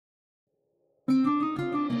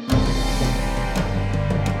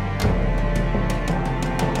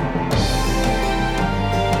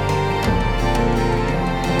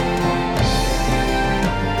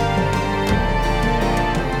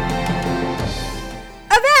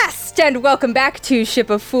and welcome back to Ship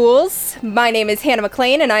of Fools. My name is Hannah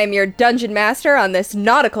McLean, and I am your dungeon master on this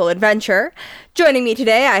nautical adventure. Joining me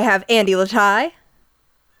today, I have Andy Latai.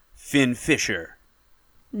 Finn Fisher.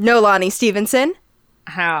 Nolani Stevenson.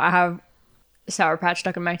 I have Sour Patch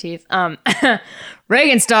stuck in my teeth.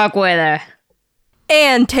 Reagan Stockweather.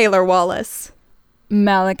 And Taylor Wallace.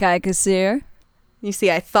 Malachi Kassir. You see,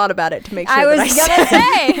 I thought about it to make sure I that was gonna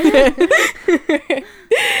say.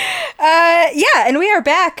 Yeah, and we are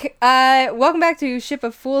back. Welcome back to Ship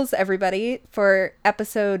of Fools, everybody, for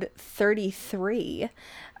episode 33.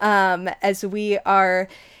 As we are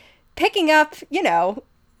picking up,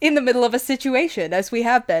 in the middle of a situation, as we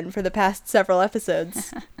have been for the past several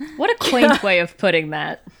episodes. What a quaint way of putting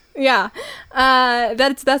that. Yeah,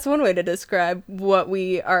 that's one way to describe what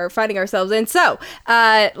we are finding ourselves in. So,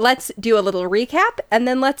 let's do a little recap, and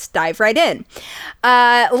then let's dive right in.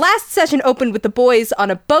 Last session opened with the boys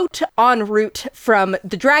on a boat en route from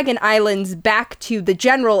the Dragon Islands back to the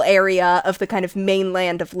general area of the kind of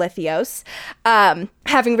mainland of Lithios,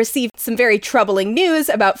 having received some very troubling news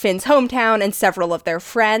about Finn's hometown and several of their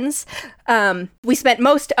friends. We spent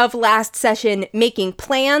most of last session making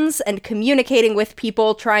plans and communicating with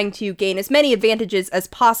people, trying to gain as many advantages as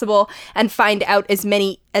possible and find out as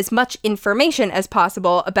much information as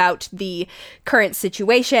possible about the current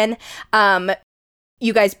situation.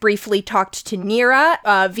 You guys briefly talked to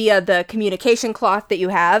Nira via the communication cloth that you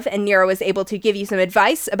have, and Nira was able to give you some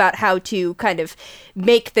advice about how to kind of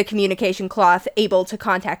make the communication cloth able to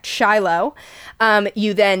contact Shiloh.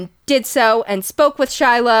 You then did so and spoke with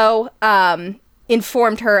Shiloh,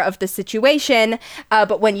 informed her of the situation,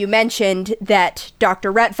 but when you mentioned that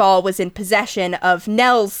Dr. Retval was in possession of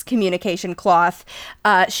Nell's communication cloth,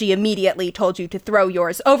 she immediately told you to throw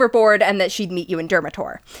yours overboard and that she'd meet you in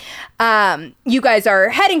Dermator. You guys are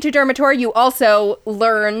heading to Dermator. You also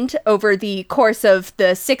learned over the course of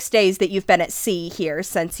the 6 days that you've been at sea here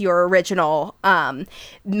since your original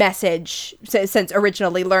message, since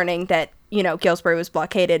originally learning that, Galesbury was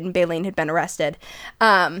blockaded and Baleen had been arrested.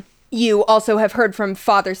 You also have heard from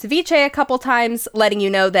Father Ceviche a couple times, letting you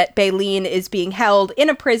know that Baleen is being held in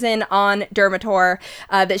a prison on Dermator,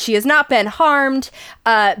 that she has not been harmed,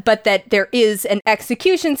 but that there is an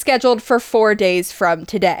execution scheduled for 4 days from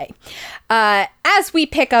today. As we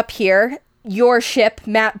pick up here, your ship,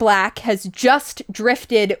 Matt Black, has just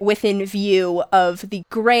drifted within view of the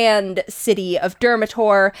grand city of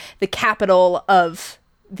Dermator, the capital of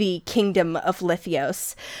the Kingdom of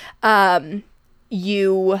Lithios.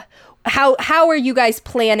 How are you guys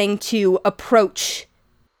planning to approach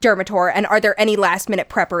Dermator, and are there any last minute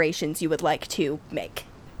preparations you would like to make?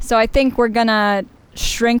 So I think we're gonna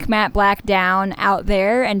shrink Matt Black down out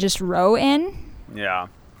there and just row in. Yeah.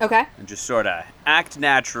 Okay. And just sort of act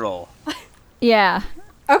natural. Yeah.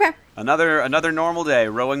 Okay. Another normal day,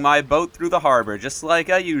 rowing my boat through the harbor, just like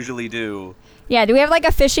I usually do. Yeah, do we have like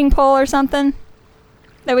a fishing pole or something?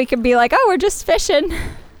 That we could be like, oh, we're just fishing.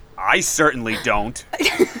 I certainly don't.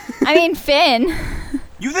 I mean, Finn.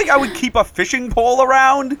 You think I would keep a fishing pole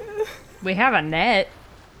around? We have a net.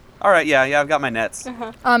 All right, yeah, I've got my nets.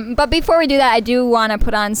 But before we do that, I do want to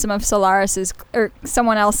put on some of Solaris's, or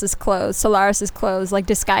someone else's clothes, Solaris's clothes, like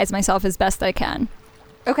disguise myself as best I can.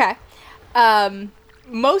 Okay.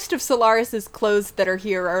 Most of Solaris's clothes that are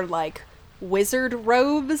here are like wizard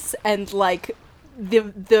robes and like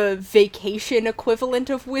the vacation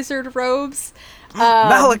equivalent of wizard robes.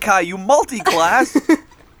 Malachi, you multi-class.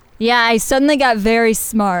 Yeah, I suddenly got very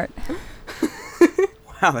smart.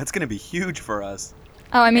 Wow, that's going to be huge for us.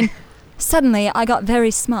 Oh, I mean, suddenly I got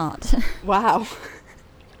very smart. Wow.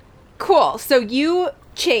 Cool. So you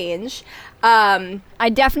change.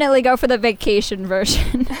 I definitely go for the vacation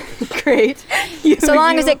version. Great. So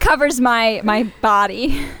long as it covers my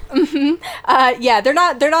body. Yeah, they're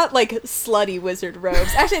not like slutty wizard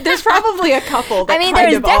robes. Actually, there's probably a couple that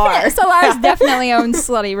there's are. Solaris definitely owns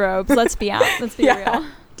slutty robes. Let's be honest. Let's be real.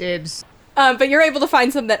 Dibs. But you're able to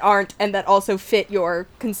find some that aren't and that also fit your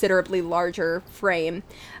considerably larger frame.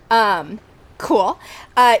 Cool.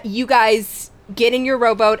 You guys get in your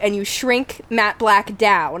rowboat and you shrink Matt Black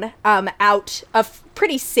down out a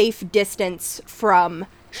pretty safe distance from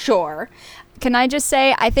shore. Can I just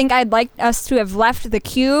say, I think I'd like us to have left the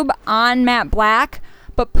cube on Matt Black,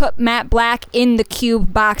 but put Matt Black in the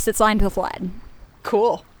cube box that's lined with lead.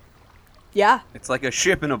 Cool. Yeah. It's like a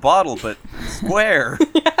ship in a bottle, but square.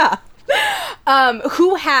 Yeah.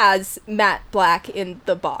 Who has Matt Black in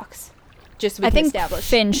the box? Just so we can establish. I think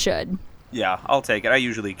Finn should. Yeah, I'll take it. I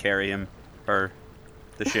usually carry him. Or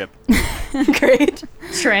the ship. Great.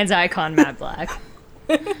 Trans icon Matt Black.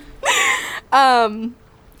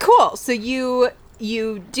 Cool. So you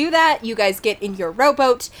do that. You guys get in your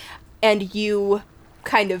rowboat. and you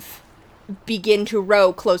kind of begin to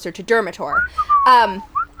row closer to Dermator.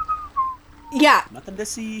 Yeah. Nothing to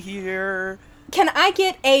see here. Can I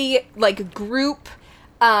get a group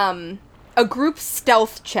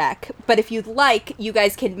stealth check? But if you'd like, you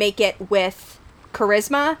guys can make it with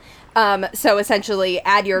charisma. So essentially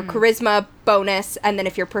add your charisma bonus, and then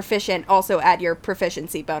if you're proficient, also add your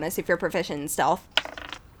proficiency bonus if you're proficient in stealth.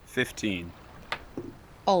 15.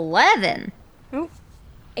 11.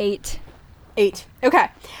 8. 8. Okay.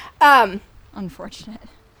 Unfortunate.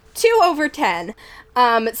 2 over 10.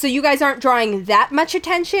 So you guys aren't drawing that much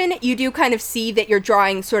attention. You do kind of see that you're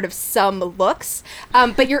drawing sort of some looks,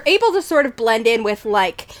 but you're able to sort of blend in with,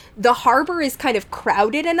 like, the harbor is kind of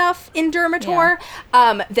crowded enough in Dermator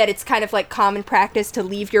that it's kind of like common practice to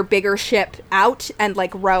leave your bigger ship out and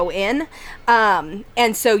like row in.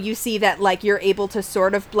 And so you see that like you're able to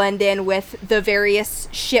sort of blend in with the various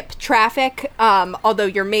ship traffic, although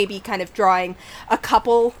you're maybe kind of drawing a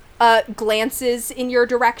couple glances in your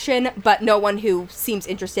direction, but no one who seems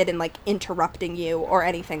interested in like interrupting you or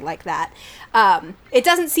anything like that. It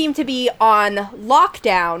doesn't seem to be on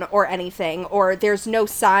lockdown or anything, or there's no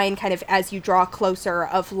sign kind of as you draw closer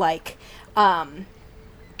of like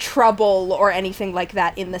trouble or anything like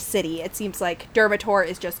that in the city. It seems like Dermator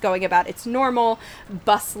is just going about its normal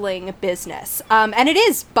bustling business. And it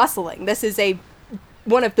is bustling. This is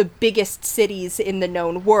one of the biggest cities in the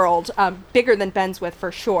known world, bigger than Benswith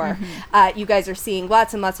for sure. You guys are seeing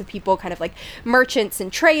lots and lots of people, kind of like merchants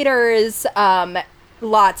and traders,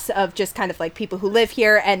 lots of just kind of like people who live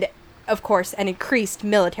here, and of course an increased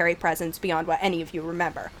military presence beyond what any of you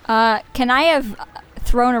remember. Can I have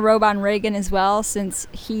thrown a robe on Reagan as well, since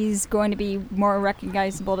he's going to be more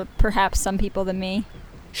recognizable to perhaps some people than me?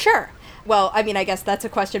 Sure. Well, I mean, I guess that's a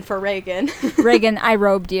question for Reagan. Reagan, I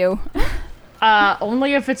robed you.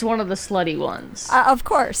 Only if it's one of the slutty ones. Of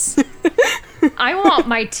course. I want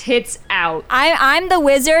my tits out. I'm the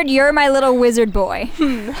wizard. You're my little wizard boy.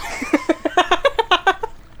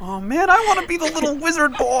 Oh man, I want to be the little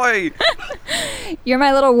wizard boy. You're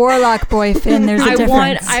my little warlock boy, Finn. There's a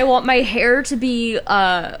difference. I want my hair to be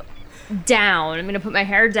down. I'm gonna put my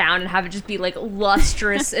hair down and have it just be like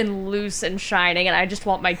lustrous and loose and shining, and I just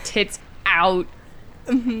want my tits out.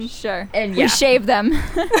 Sure. And yeah. We shave them.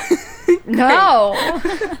 No.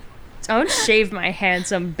 Don't shave my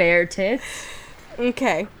handsome bare tits.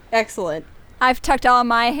 Okay, excellent. I've tucked all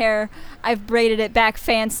my hair. I've braided it back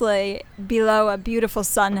fancily below a beautiful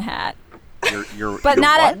sun hat. But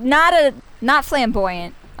not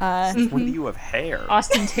flamboyant. When do you have hair?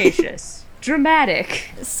 Ostentatious.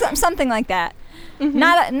 Dramatic. Something like that.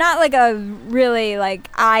 Not like a really like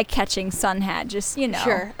eye-catching sun hat, just, you know.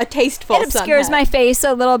 Sure, a tasteful sun hat. It obscures my face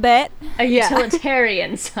a little bit. A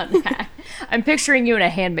utilitarian sun hat. I'm picturing you in a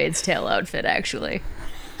Handmaid's Tale outfit, actually.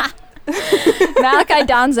 Malachi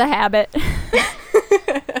dons a habit.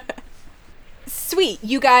 Sweet.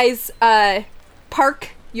 You guys park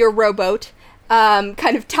your rowboat,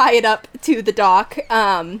 kind of tie it up to the dock,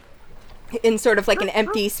 in sort of like an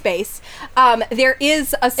empty space. There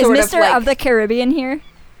is a sort Is of Mr. like... of the Caribbean here?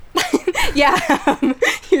 Yeah,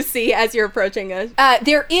 you see as you're approaching us.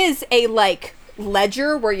 There is a like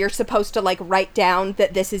ledger where you're supposed to like write down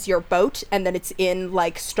that this is your boat, and then it's in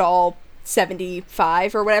like stall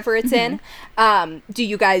 75 or whatever it's in. Do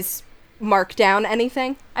you guys mark down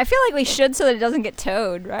anything? I feel like we should, so that it doesn't get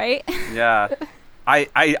towed, right? Yeah.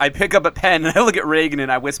 I pick up a pen and I look at Reagan and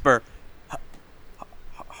I whisper,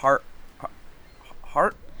 Heart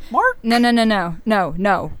Mark?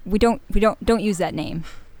 No. We don't use that name.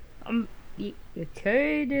 You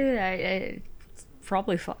could. I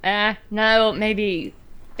probably. No, maybe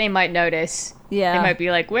they might notice. Yeah. They might be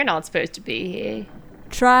like, we're not supposed to be here.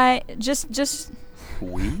 Try just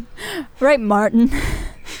We? right, Martin.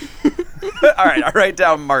 All right, I write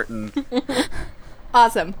down Martin.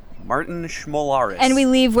 Awesome. Martin Schmolaris. And we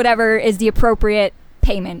leave whatever is the appropriate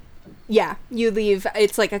payment. Yeah, you leave.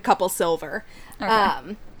 It's like a couple silver.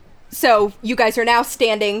 Okay. So you guys are now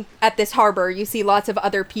standing at this harbor. You see lots of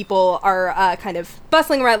other people are kind of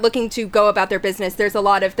bustling around looking to go about their business. There's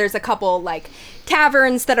a couple like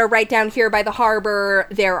taverns that are right down here by the harbor.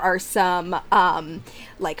 There are some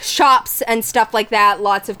like shops and stuff like that.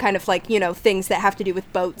 Lots of kind of like, you know, things that have to do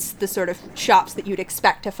with boats, the sort of shops that you'd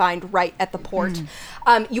expect to find right at the port.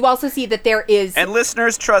 You also see that there is... And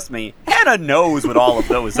listeners, trust me, Hannah knows what all of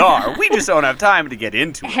those are. We just don't have time to get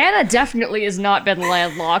into it. Hannah definitely has not been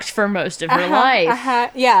landlocked for most of her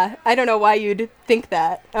life. Yeah, I don't know why you'd think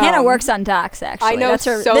that. Hannah works on docks, actually. I know That's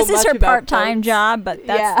her, so this is much her about part-time boats. job, but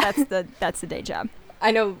Yeah. that's the day job.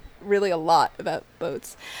 I know really a lot about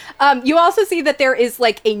boats. You also see that there is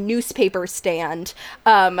like a newspaper stand,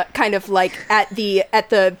 kind of like at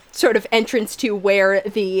the sort of entrance to where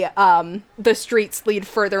the streets lead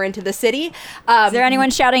further into the city. Is there anyone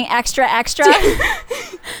shouting extra, extra?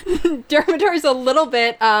 Dermator's a little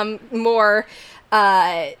bit more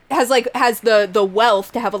has the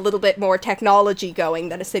wealth to have a little bit more technology going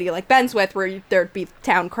than a city like Benswith, where there'd be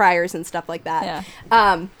town criers and stuff like that.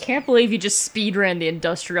 Yeah. Can't believe you just speed ran the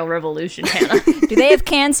Industrial Revolution, Hannah. Do they have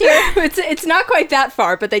cans here? It's not quite that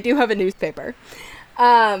far, but they do have a newspaper.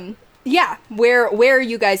 Yeah. Where are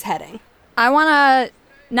you guys heading? I want to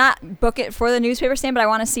not book it for the newspaper stand, but I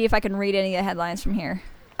want to see if I can read any of the headlines from here.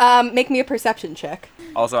 Make me a perception check.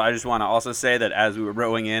 Also, I just want to also say that as we were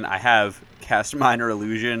rowing in, I have cast Minor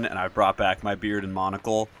Illusion, and I brought back my beard and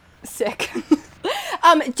monocle. Sick.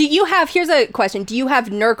 Here's a question. Do you have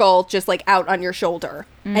Nurgle just like out on your shoulder?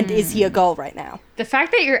 And is he a gull right now? The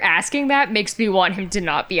fact that you're asking that makes me want him to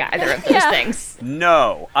not be either of those things.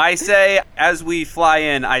 No. I say, as we fly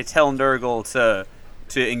in, I tell Nurgle to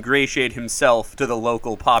ingratiate himself to the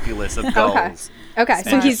local populace of gulls. Okay, so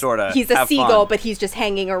And he's sorta a have seagull, fun. but he's just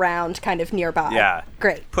hanging around kind of nearby. Yeah.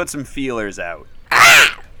 Great. Put some feelers out.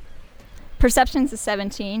 Perception's a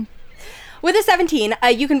 17. With a 17,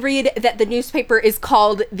 you can read that the newspaper is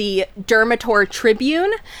called the Dermator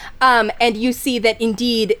Tribune, and you see that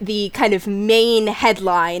indeed the kind of main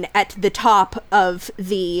headline at the top of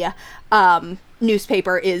the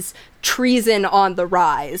newspaper is "Treason on the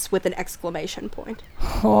Rise" with an exclamation point.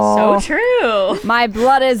 So true. My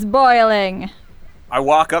blood is boiling. I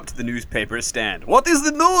walk up to the newspaper stand. What is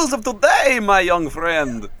the news of today, my young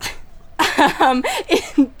friend?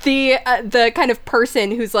 The kind of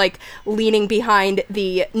person who's like leaning behind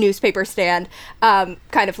the newspaper stand kind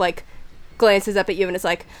of like glances up at you and is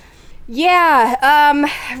like,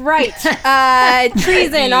 right,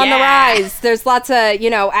 treason on the rise. There's lots of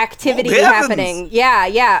activity happening.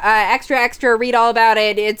 Extra, read all about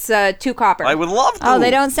it. It's 2 copper. I would love to. Oh,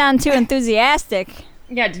 they don't sound too enthusiastic.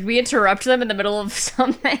 Yeah, did we interrupt them in the middle of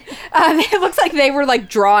something? It looks like they were like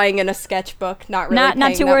drawing in a sketchbook, not really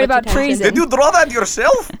Not too worried about treason. Did you draw that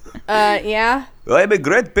yourself? Yeah. I'm a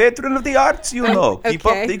great patron of the arts, you know. Keep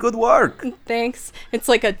Okay. up the good work. Thanks. It's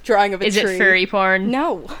like a drawing of a Is tree. it furry porn?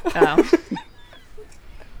 No. Oh.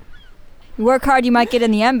 You work hard, you might get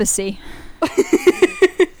in the embassy.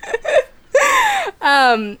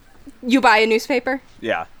 You buy a newspaper?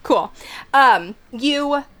 Yeah. Cool.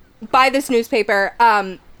 You buy this newspaper.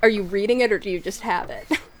 Are you reading it or do you just have it?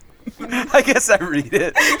 I guess I read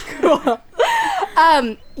it.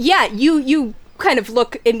 Yeah, you kind of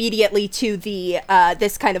look immediately to the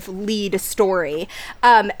this kind of lead story,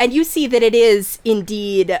 and you see that it is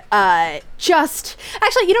indeed just.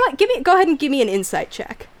 Actually, you know what? Go ahead and give me an insight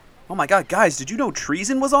check. Oh my god, guys, did you know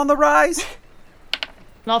treason was on the rise?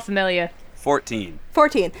 Not familiar. 14.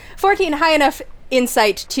 14, high enough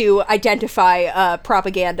insight to identify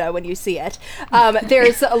propaganda when you see it.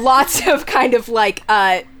 There's lots of kind of like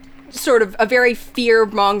sort of a very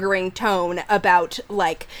fear-mongering tone about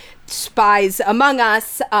like spies among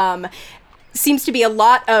us. Seems to be a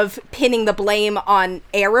lot of pinning the blame on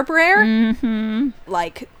Erebraer,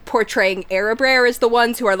 like portraying Erebraer as the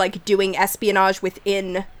ones who are like doing espionage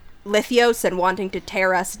within Lithios and wanting to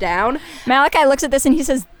tear us down. Malachi looks at this and he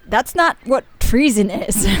says, "That's not what treason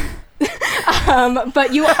is."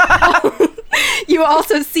 But you you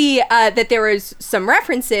also see that there is some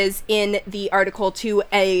references in the article to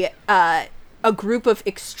a group of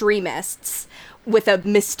extremists with a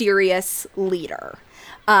mysterious leader.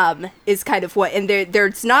 Is kind of what, and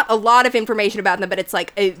there's not a lot of information about them, but it's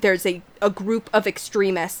like there's a group of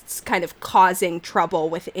extremists kind of causing trouble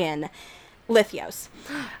within Lithios.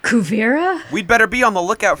 Kuvira? We'd better be on the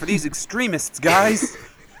lookout for these extremists, guys.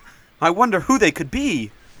 I wonder who they could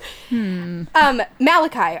be.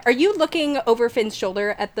 Malachi, are you looking over Finn's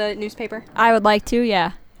shoulder at the newspaper? I would like to,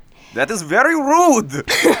 yeah. That is very rude.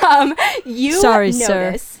 You Sorry,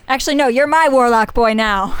 notice. sir. Actually, no, you're my warlock boy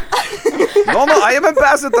now. No, I am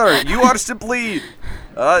ambassador. You are simply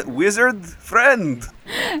wizard friend.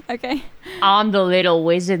 Okay. I'm the little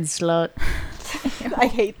wizard slut. I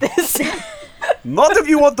hate this. Not if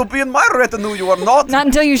you want to be in my retinue, you are not. Not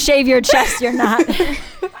until you shave your chest, you're not.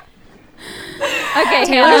 Okay,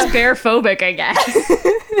 Taylor's bearphobic, I guess.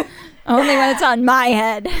 only when it's on my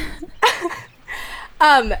head.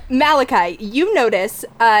 Malachi, you notice,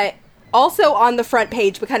 also on the front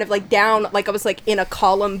page, but kind of like down, like I was like in a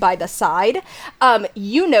column by the side,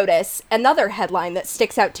 you notice another headline that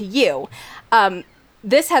sticks out to you.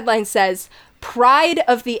 This headline says, "Pride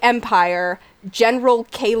of the Empire, General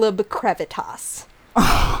Caleb Crevitas."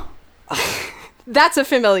 That's a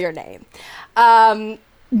familiar name.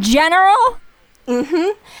 General?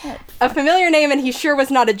 A familiar name, and he sure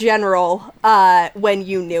was not a general when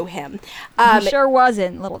you knew him. He sure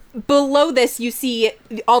wasn't. Little. Below this, you see,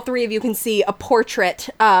 all three of you can see a portrait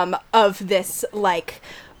of this, like,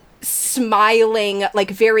 smiling,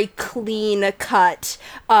 like, very clean cut,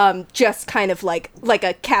 just kind of like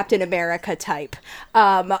a Captain America type.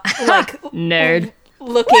 Nerd.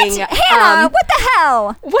 Looking. Hannah, what the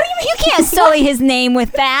hell? What do you mean? You can't sully his name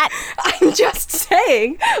with that. I'm just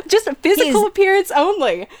saying. Just a physical appearance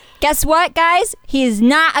only. Guess what, guys? He is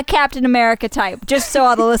not a Captain America type, just so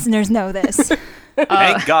all the listeners know this.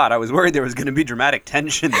 Thank God. I was worried there was going to be dramatic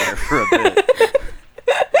tension there for a bit.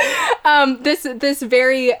 This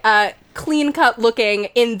very clean cut looking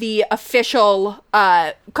in the official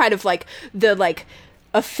kind of like the like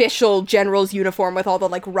official general's uniform with all the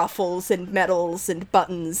like ruffles and medals and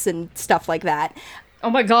buttons and stuff like that. Oh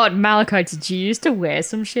my god, Malachi, did you used to wear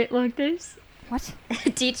some shit like this? What?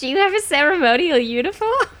 Did you have a ceremonial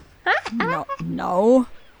uniform? No.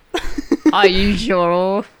 Are you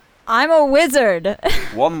sure? I'm a wizard.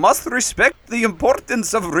 One must respect the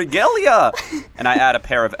importance of regalia. And I add a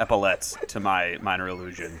pair of epaulets to my minor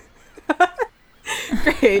illusion.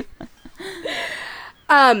 Great.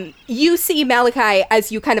 You see Malachi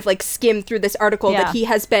as you kind of like skim through this article that he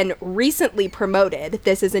has been recently promoted.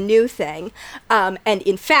 This is a new thing. And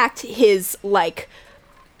in fact, his like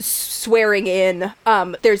swearing in,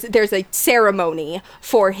 there's a ceremony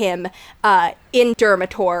for him in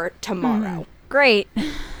Dermator tomorrow. Great.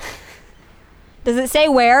 Does it say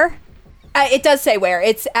where? It does say where.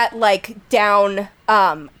 It's at like down,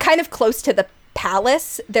 kind of close to the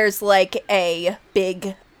palace. There's like a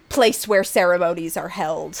big place where ceremonies are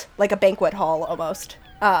held, like a banquet hall almost.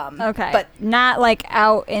 Okay, but not like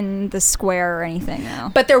out in the square or anything,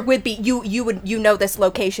 though. But there would be you know this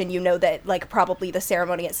location. You know that like probably the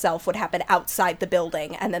ceremony itself would happen outside the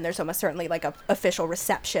building, and then there's almost certainly like a official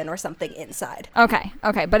reception or something inside. Okay,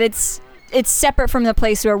 but it's separate from the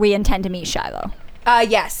place where we intend to meet Shiloh.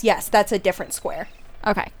 Yes, that's a different square.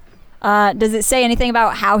 Okay. Does it say anything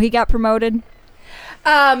about how he got promoted?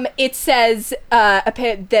 It says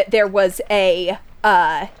that there was a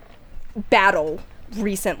battle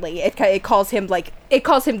recently. It calls him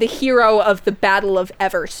the hero of the Battle of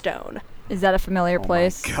Everstone. Is that a familiar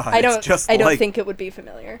place? God, I don't think it would be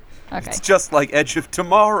familiar. Okay. It's just like Edge of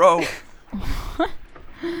Tomorrow.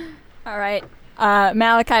 All right.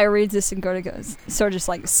 Malachi reads this and goes, sort of just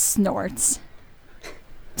like snorts.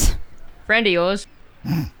 Friend of yours?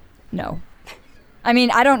 No. I mean,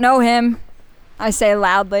 I don't know him. I say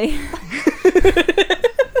loudly.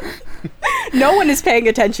 No one is paying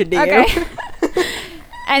attention to you. Okay.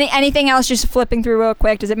 Anything else, just flipping through real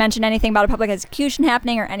quick? Does it mention anything about a public execution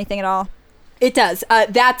happening or anything at all? It does.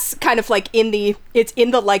 That's kind of like it's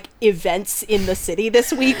in the like events in the city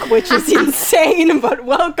this week, which is insane, but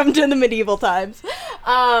welcome to the medieval times.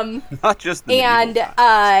 Not just the medieval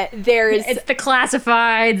times. There's... It's the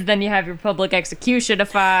classifieds, then you have your public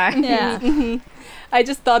executionify. Yeah. I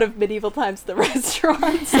just thought of medieval times, the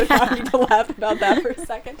restaurant, so now I need to laugh about that for a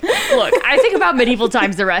second. Look, I think about medieval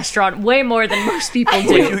times, the restaurant, way more than most people When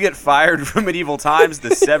do. you get fired from medieval times,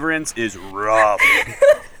 the severance is rough.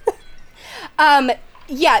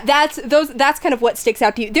 Yeah, that's kind of what sticks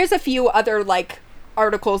out to you. There's a few other like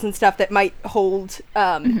articles and stuff that might hold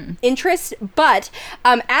interest, but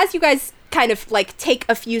as you guys kind of like take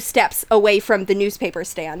a few steps away from the newspaper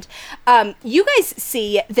stand, you guys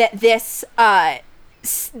see that this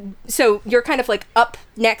so you're kind of like up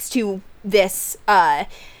next to this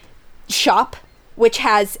shop, which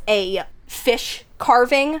has a fish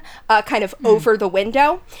carving kind of over the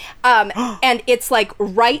window, and it's like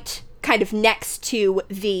right kind of next to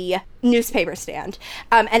the newspaper stand.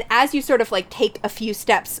 And as you sort of like take a few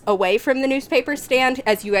steps away from the newspaper stand,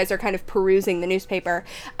 as you guys are kind of perusing the newspaper,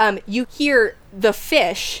 you hear the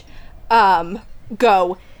fish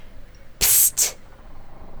go, psst.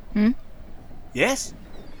 Yes?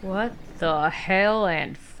 What the hell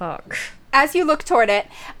and fuck? As you look toward it,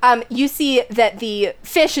 you see that the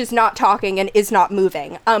fish is not talking and is not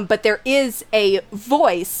moving, but there is a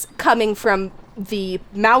voice coming from the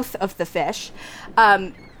mouth of the fish.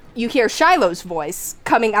 You hear Shiloh's voice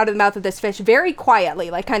coming out of the mouth of this fish very quietly,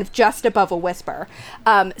 like kind of just above a whisper,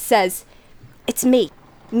 says, "It's me.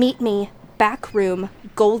 Meet me, back room,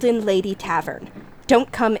 Golden Lady Tavern.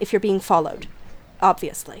 Don't come if you're being followed.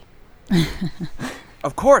 Obviously."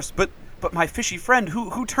 Of course, but my fishy friend,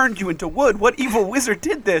 who turned you into wood? What evil wizard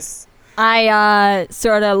did this? I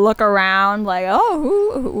sort of look around like,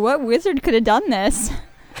 what wizard could have done this?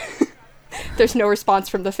 There's no response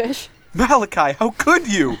from the fish. Malachi, how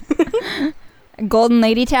could you? Golden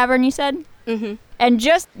Lady Tavern, you said? Mm-hmm. And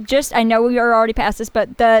just I know we are already past this,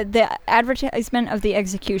 but the advertisement of the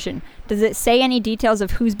execution, does it say any details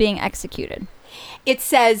of who's being executed? It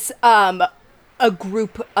says a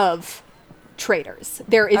group of traitors.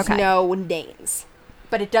 There is Okay. no names,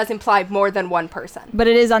 but it does imply more than one person. But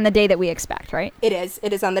it is on the day that we expect, right? It is.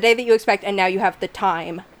 It is on the day that you expect, and now you have the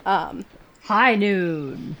time. High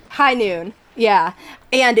noon. High noon. Yeah.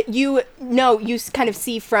 And you kind of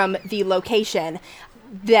see from the location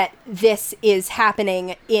that this is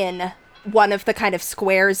happening in one of the kind of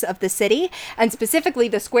squares of the city. And specifically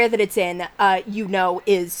the square that it's in,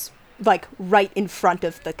 is like right in front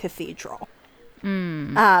of the cathedral.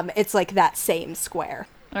 It's like that same square.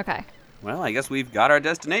 Okay. Well, I guess we've got our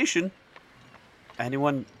destination.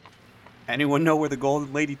 Anyone know where the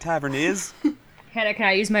Golden Lady Tavern is? Hannah, can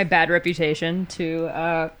I use my bad reputation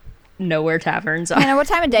to know where taverns are? Hannah, what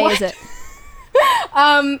time of day is it?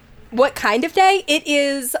 What kind of day? It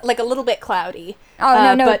is like a little bit cloudy.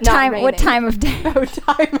 Oh, no, but not time. What raining. time of day? Oh,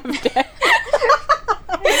 time of day.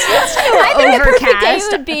 Overcast. Day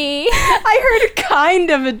would be. I heard kind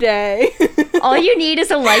of a day. All you need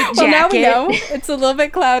is a light jacket. Well, now we know. It's a little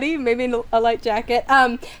bit cloudy. Maybe a light jacket.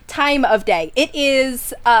 Time of day. It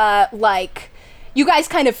is like you guys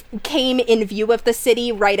kind of came in view of the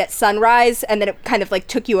city right at sunrise, and then it kind of like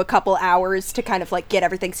took you a couple hours to kind of like get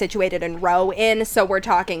everything situated and row in. So we're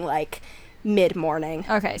talking like mid-morning.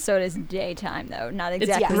 Okay, so it is daytime though, not It's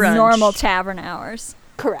exactly brunch. normal tavern hours.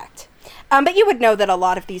 Correct. But you would know that a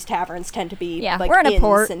lot of these taverns tend to be Yeah, like we're in a inns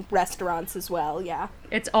port. and restaurants as well. Yeah.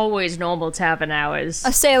 It's always normal tavern hours.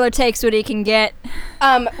 A sailor takes what he can get.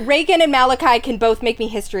 Reagan and Malachi can both make me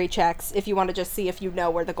history checks if you want to just see if you know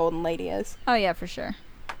where the Golden Lady is. Oh yeah, for sure.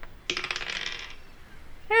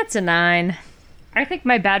 That's a 9. I think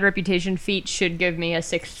my bad reputation feat should give me a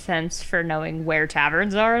sixth sense for knowing where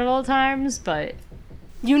taverns are at all times, but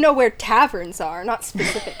You know where taverns are, not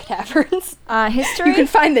specific taverns. History. You can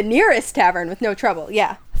find the nearest tavern with no trouble.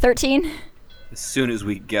 Yeah. 13. As soon as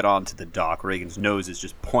we get onto the dock, Reagan's nose is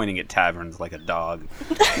just pointing at taverns like a dog.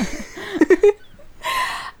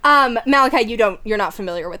 Malachi, you're not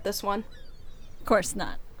familiar with this one. Of course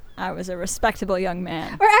not. I was a respectable young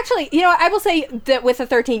man. Or actually, I will say that with the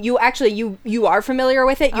 13, you are familiar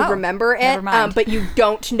with it. You Oh, remember it, never mind. but you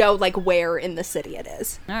don't know like where in the city it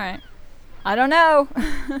is. All right. I don't know.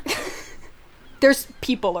 There's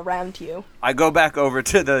people around you. I go back over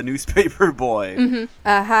to the newspaper boy.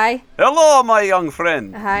 Hi. Hello, my young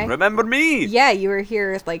friend. Hi. Remember me? Yeah, you were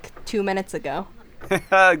here like 2 minutes ago.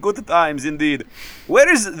 Good times indeed.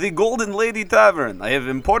 Where is the Golden Lady Tavern? I have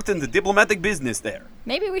important diplomatic business there.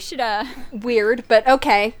 Maybe we should Weird, but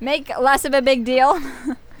okay. make less of a big deal.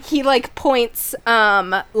 He like points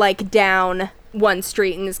like down one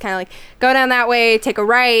street and is kind of like, go down that way, take a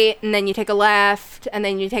right, and then you take a left, and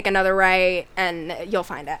then you take another right, and you'll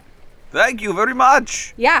find it. Thank you very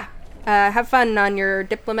much. Yeah. Have fun on your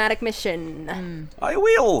diplomatic mission. I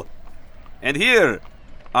will. And here,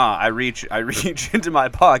 I reach into my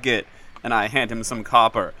pocket and I hand him some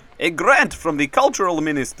copper. A grant from the Cultural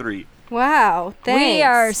Ministry. Wow, thanks. We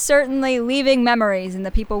are certainly leaving memories in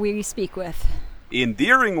the people we speak with.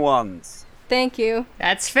 Endearing ones. Thank you.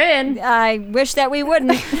 that's Finn. I wish that we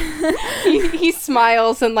wouldn't. He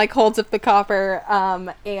smiles and like holds up the copper,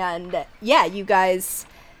 and yeah, you guys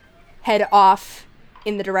head off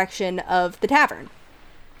in the direction of the tavern.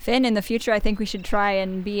 Finn, in the future, I think we should try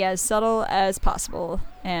and be as subtle as possible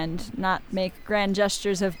and not make grand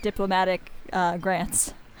gestures of diplomatic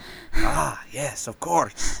grants. Ah, yes, of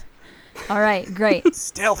course. All right, great.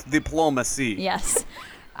 Stealth diplomacy. Yes.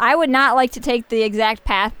 I would not like to take the exact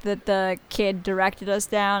path that the kid directed us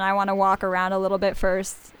down. I want to walk around a little bit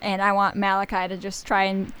first, and I want Malachi to just try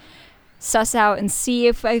and suss out and see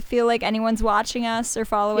if I feel like anyone's watching us or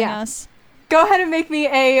following Yeah. us. Go ahead and make me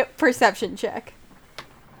a perception check.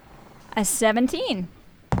 A 17.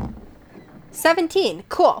 17.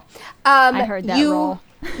 Cool. I heard that roll.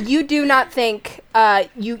 You do not think,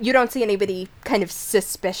 you don't see anybody kind of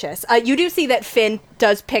suspicious. You do see that Finn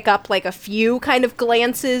does pick up like a few kind of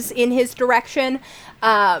glances in his direction.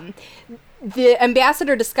 The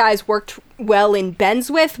ambassador disguise worked well in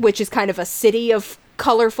Benswith, which is kind of a city of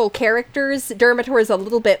colorful characters. Dermator is a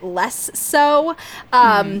little bit less so,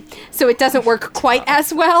 so it doesn't work quite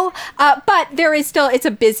as well. But there is still, it's a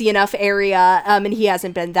busy enough area, and he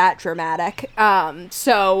hasn't been that dramatic.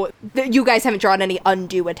 So you guys haven't drawn any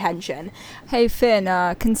undue attention. Hey, Finn,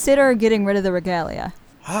 consider getting rid of the regalia.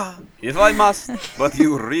 If I must, but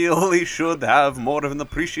you really should have more of an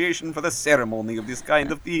appreciation for the ceremony of this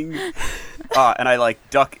kind of thing. And I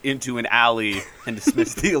duck into an alley and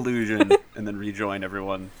dismiss the illusion and then rejoin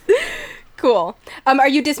everyone. Cool. Are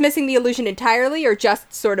you dismissing the illusion entirely, or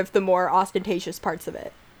just sort of the more ostentatious parts of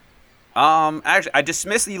it? Actually, I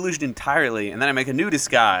dismiss the illusion entirely, and then I make a new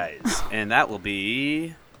disguise, and that will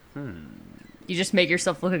be... You just make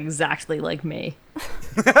yourself look exactly like me.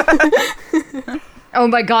 Oh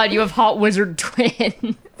my god, you have hot wizard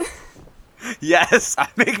twin. Yes, I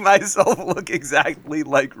make myself look exactly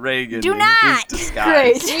like Reagan. Do in not! his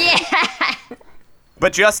disguise. Great. Yeah.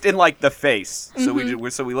 But just in, like, the face. So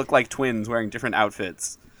we look like twins wearing different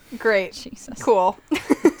outfits. Great. Jesus. Cool.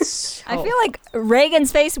 I feel like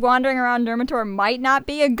Reagan's face wandering around Dermator might not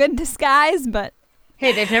be a good disguise, but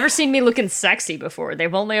Hey, they've never seen me looking sexy before.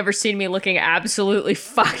 They've only ever seen me looking absolutely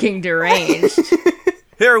fucking deranged.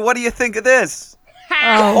 Here, what do you think of this?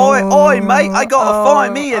 Oi, mate, I gotta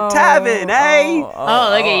find me a tavern, eh? Oh,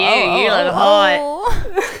 look at you. You look hot.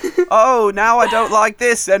 Oh, now I don't like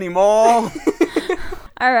this anymore.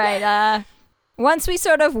 All right. Once we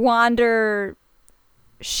sort of wander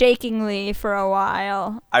shakingly for a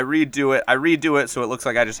while. I redo it so it looks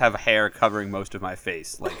like I just have hair covering most of my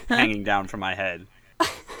face, like hanging down from my head.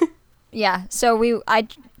 Yeah, so I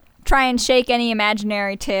try and shake any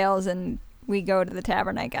imaginary tails, and we go to the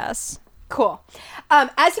tavern, I guess. Cool.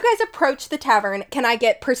 As you guys approach the tavern, can I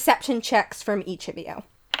get perception checks from each of you?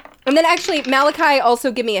 And then actually, Malachi,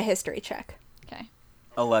 also give me a history check. Okay.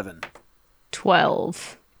 11.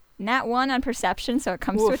 12. Nat 1 on perception, so it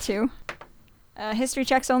comes to a 2. History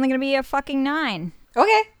check's only gonna be a fucking 9.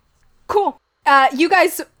 Okay. Cool. You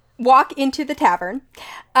guys walk into the tavern.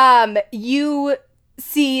 You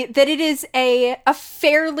see that it is a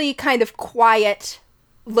fairly kind of quiet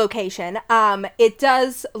location. It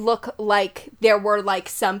does look like there were like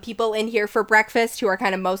some people in here for breakfast who are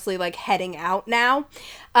kind of mostly like heading out now.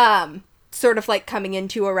 Sort of like coming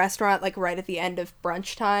into a restaurant like right at the end of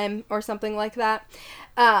brunch time or something like that.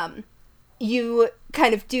 You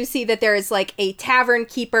kind of do see that there is like a tavern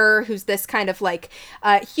keeper who's this kind of like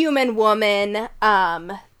human woman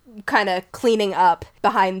kind of cleaning up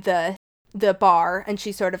behind the bar, and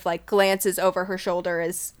she sort of like glances over her shoulder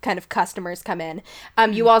as kind of customers come in.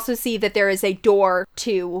 You also see that there is a door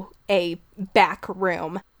to a back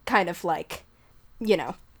room, kind of like, you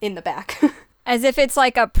know, in the back. As if it's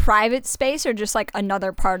like a private space or just like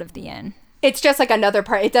another part of the inn. It's just like another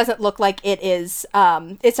part. It doesn't look like it is,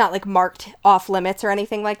 it's not like marked off limits or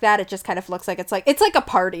anything like that. It just kind of looks like it's like a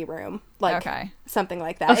party room. Like something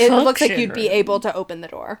like that. It looks like you'd be able to open the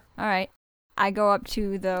door. All right. I go up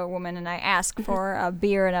to the woman and I ask for a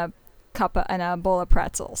beer and a cup and a bowl of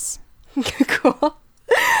pretzels. Cool.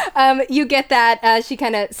 You get that. She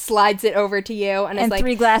kind of slides it over to you and is like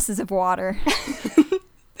 3 glasses of water.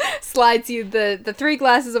 Slides you the 3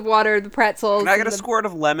 glasses of water, the pretzels. Can I get a squirt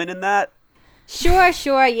of lemon in that?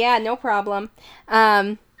 Sure. Yeah, no problem.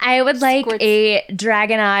 I would like a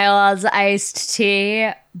Dragon Isles iced tea,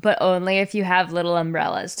 but only if you have little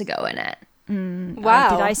umbrellas to go in it.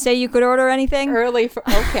 Wow. Did I say you could order anything?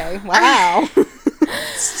 Okay. Wow.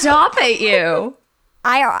 Stop it, you.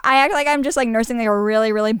 I act like I'm just like nursing like a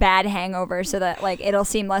really, really bad hangover so that like it'll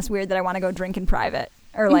seem less weird that I want to go drink in private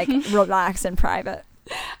or like relax in private.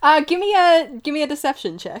 Give me a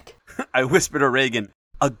deception check. I whisper to Reagan,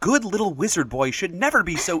 a good little wizard boy should never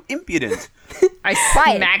be so impudent. I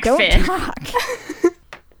Quiet, smack don't Finn. talk.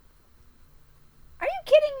 Are you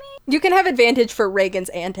kidding me? You can have advantage for Reagan's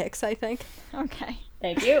antics, I think. Okay.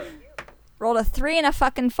 Thank you. Rolled a 3 and a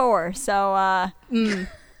fucking 4, so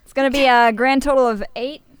it's gonna be a grand total of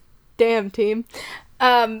 8. Damn, team.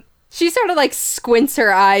 She sort of like squints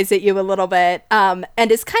her eyes at you a little bit, and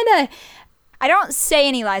is kind of... I don't say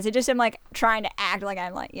any lies. I just am like trying to act like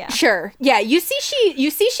I'm like, yeah. Sure. Yeah, you see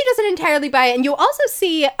she doesn't entirely buy it, and you also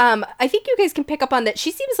see I think you guys can pick up on that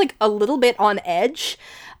she seems like a little bit on edge,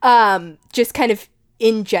 just kind of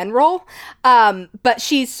in general. But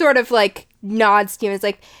she sort of like nods to you and is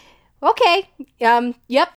like, "Okay,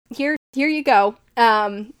 yep, here you go."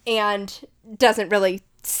 And doesn't really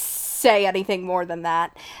say anything more than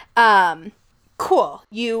that. Cool.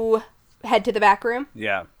 You head to the back room?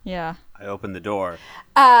 Yeah. Yeah. I open the door.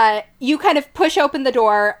 You kind of push open the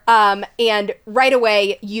door, and right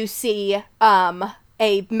away you see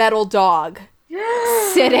a metal dog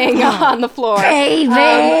sitting on the floor. Baby,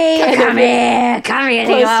 come here.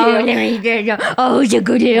 Oh, it's a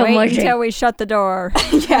good little Wait monkey. until we shut the door.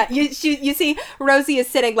 Yeah, you see Rosie is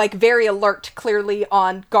sitting like very alert, clearly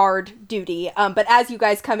on guard duty. But as you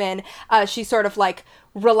guys come in, she sort of like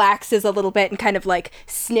relaxes a little bit and kind of like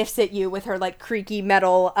sniffs at you with her like creaky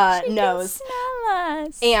metal nose. Smell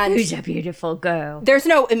us. And Who's a beautiful girl? there's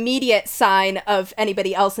no immediate sign of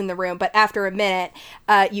anybody else in the room, but after a minute,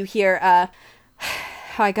 you hear,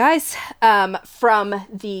 Hi guys. From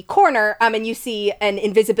the corner, and you see an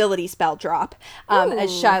invisibility spell drop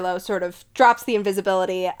as Shiloh sort of drops the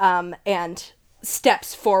invisibility and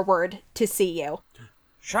steps forward to see you.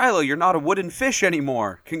 Shiloh, you're not a wooden fish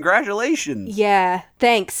anymore. Congratulations. Yeah,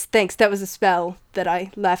 thanks. That was a spell that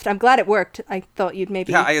I left. I'm glad it worked. I thought you'd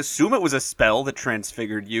maybe... Yeah, I assume it was a spell that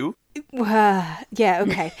transfigured you. Yeah,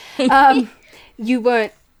 okay. You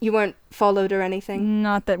weren't followed or anything?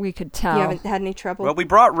 Not that we could tell. You haven't had any trouble? Well, we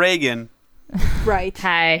brought Reagan. Right.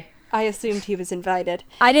 Hi. I assumed he was invited.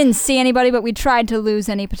 I didn't see anybody, but we tried to lose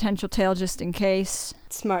any potential tail just in case.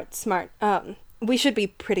 Smart. We should be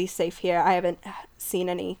pretty safe here. I haven't seen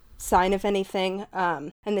any sign of anything,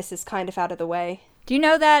 and this is kind of out of the way. Do you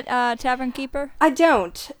know that tavern keeper? I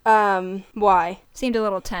don't. Why? Seemed a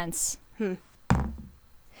little tense.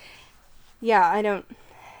 Yeah, I don't...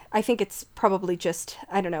 I think it's probably just,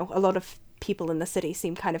 I don't know, a lot of people in the city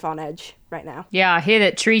seem kind of on edge right now. Yeah, I hear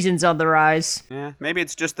that treason's on the rise. Yeah, maybe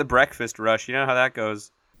it's just the breakfast rush. You know how that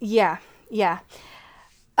goes. Yeah.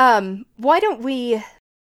 Why don't we,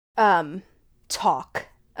 talk?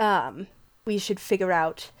 We should figure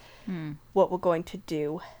out what we're going to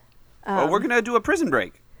do. Well, we're gonna do a prison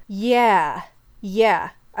break. Yeah.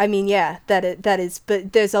 I mean, yeah, that is,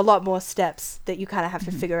 but there's a lot more steps that you kind of have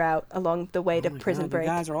to figure out along the way to prison break. You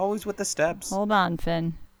guys are always with the steps. Hold on,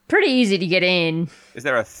 Finn. Pretty easy to get in. Is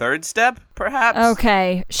there a third step, perhaps?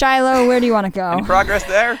 Okay. Shiloh, where do you want to go? Any progress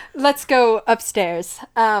there? Let's go upstairs.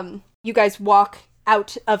 You guys walk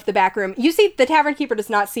out of the back room. You see the tavern keeper does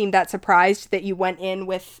not seem that surprised that you went in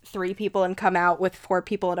with 3 people and come out with 4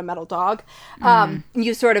 people and a metal dog.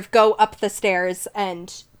 You sort of go up the stairs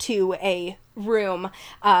and to a room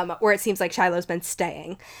where it seems like Shiloh's been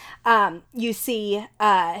staying. You see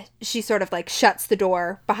she sort of like shuts the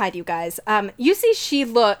door behind you guys. You see she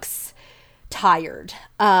looks tired.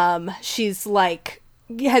 She's like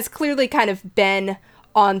has clearly kind of been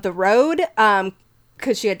on the road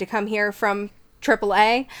because she had to come here from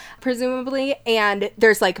AAA, presumably, and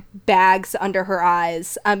there's like bags under her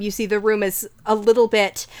eyes. You see the room is a little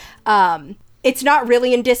bit it's not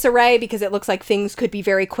really in disarray because it looks like things could be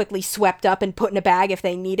very quickly swept up and put in a bag if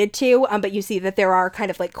they needed to, but you see that there are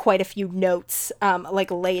kind of like quite a few notes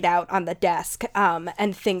like laid out on the desk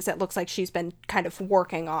and things that looks like she's been kind of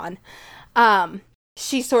working on.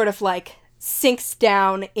 She sort of like sinks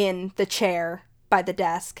down in the chair by the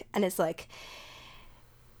desk and is like,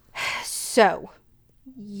 so,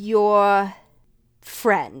 your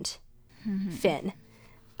friend, Finn.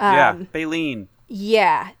 Yeah, Baleen.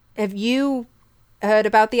 Yeah. Have you heard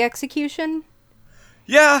about the execution?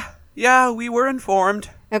 Yeah, we were informed.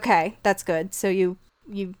 Okay, that's good. So you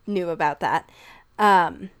knew about that.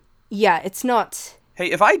 Yeah, it's not...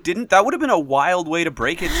 Hey, if I didn't, that would have been a wild way to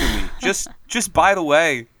break it to me. Just by the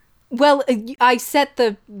way. Well, I set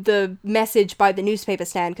the message by the newspaper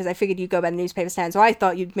stand because I figured you'd go by the newspaper stand, so I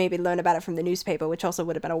thought you'd maybe learn about it from the newspaper, which also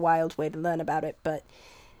would have been a wild way to learn about it, but...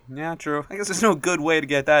 Yeah, true. I guess there's no good way to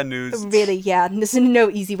get that news. Really, yeah. There's no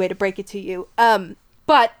easy way to break it to you.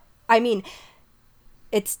 But, I mean,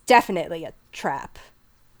 it's definitely a trap,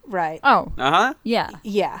 right? Oh. Uh-huh. Yeah.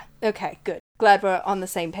 Yeah. Okay, good. Glad we're on the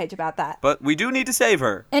same page about that. But we do need to save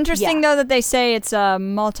her. Interesting, Yeah. though, that they say it's a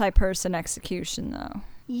multi-person execution, though.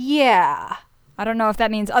 Yeah. I don't know if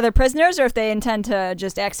that means other prisoners or if they intend to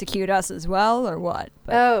just execute us as well or what.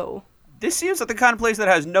 But Oh. This seems like the kind of place that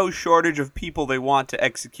has no shortage of people they want to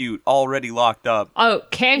execute already locked up. Oh,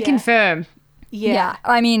 can Yeah. confirm. Yeah.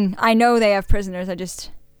 I mean, I know they have prisoners.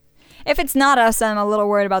 If it's not us, I'm a little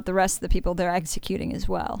worried about the rest of the people they're executing as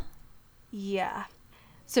well. Yeah.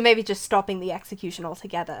 So maybe just stopping the execution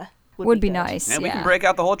altogether Would be good. nice. And we yeah. can break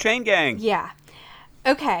out the whole chain gang. Yeah.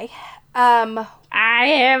 Okay. I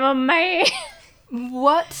am a man.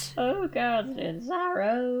 What? Oh, God, in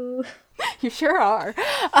sorrow. You sure are.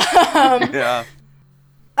 Yeah.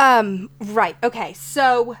 Right. Okay.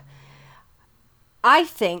 So I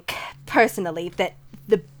think personally that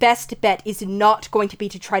the best bet is not going to be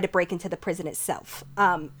to try to break into the prison itself.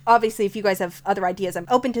 Obviously, if you guys have other ideas, I'm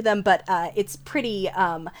open to them, but it's pretty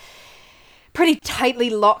tightly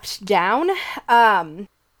locked down.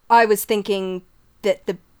 I was thinking that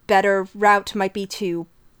the better route might be to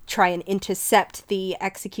try and intercept the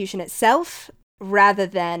execution itself rather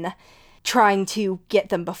than trying to get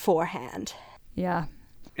them beforehand. Yeah.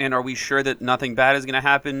 And are we sure that nothing bad is going to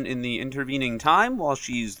happen in the intervening time while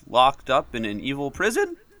she's locked up in an evil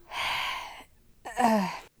prison?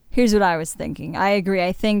 Here's what I was thinking. I agree.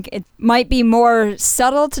 I think it might be more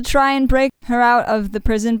subtle to try and break her out of the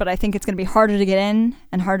prison, but I think it's going to be harder to get in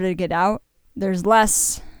and harder to get out. There's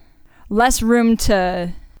less room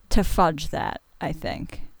to fudge that, I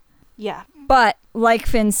think. Yeah. But like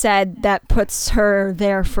Finn said, that puts her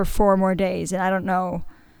there for 4 more days, and I don't know.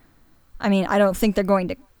 I mean, I don't think they're going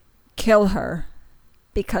to kill her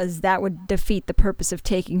because that would defeat the purpose of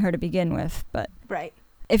taking her to begin with. But Right.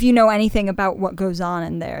 if you know anything about what goes on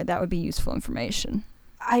in there, that would be useful information.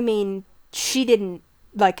 I mean, she didn't,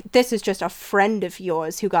 like, this is just a friend of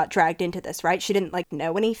yours who got dragged into this, right? She didn't, like,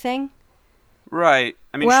 know anything? Right.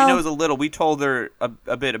 I mean, Well- she knows a little. We told her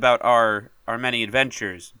a bit about our many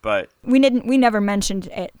adventures, but We never mentioned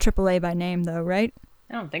AAA by name, though, right?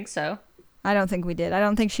 I don't think so. I don't think we did. I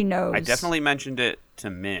don't think she knows. I definitely mentioned it to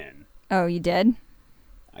Min. Oh, you did?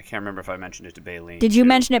 I can't remember if I mentioned it to Baleen. Did you too.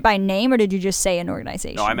 mention it by name, or did you just say an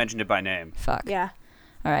organization? No, I mentioned it by name. Fuck. Yeah.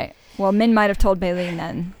 All right. Well, Min might have told Baleen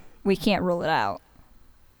then. We can't rule it out.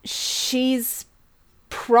 She's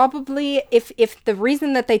probably, if the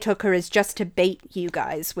reason that they took her is just to bait you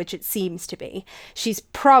guys, which it seems to be, she's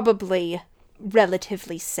probably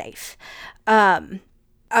relatively safe.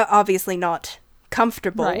 Obviously not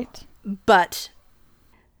comfortable, Right. but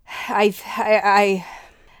I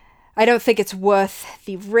don't think it's worth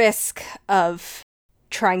the risk of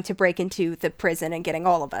trying to break into the prison and getting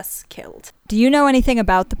all of us killed. Do you know anything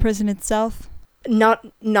about the prison itself? Not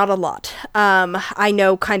a lot. I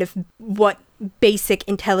know kind of what basic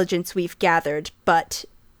intelligence we've gathered, but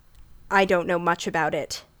I don't know much about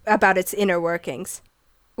it, about its inner workings.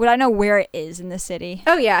 Would I know where it is in the city?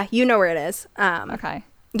 Oh yeah, you know where it is. Okay.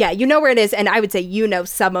 Yeah, you know where it is, and I would say you know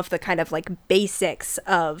some of the kind of like basics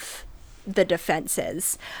of the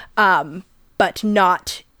defenses, but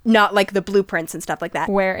not like the blueprints and stuff like that.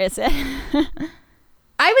 Where is it?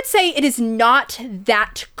 I would say it is not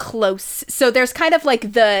that close. So there's kind of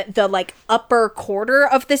like the like upper quarter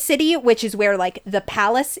of the city, which is where like the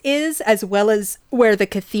palace is, as well as where the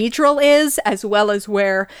cathedral is, as well as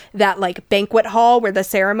where that like banquet hall where the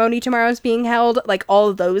ceremony tomorrow is being held. Like all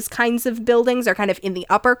of those kinds of buildings are kind of in the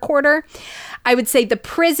upper quarter. I would say the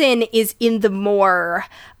prison is in the more,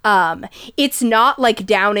 it's not like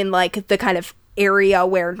down in like the kind of area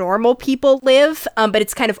where normal people live, but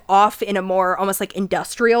it's kind of off in a more almost like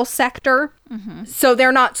industrial sector. So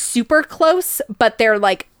they're not super close, but they're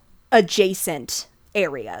like adjacent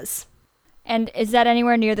areas. And is that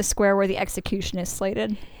anywhere near the square where the execution is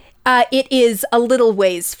slated? It is a little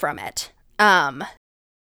ways from it. How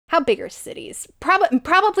big are cities?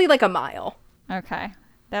 Probably like a mile. Okay.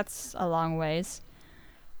 That's a long ways.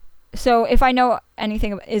 So if I know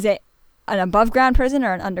anything, is it an above ground prison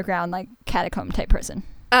or an underground like catacomb type prison?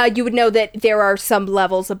 You would know that there are some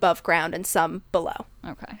levels above ground and some below.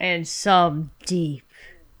 Okay. And some deep.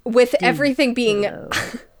 With everything being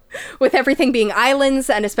with everything being islands,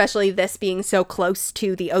 and especially this being so close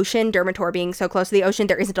to the ocean, Dermator being so close to the ocean,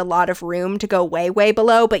 there isn't a lot of room to go way, way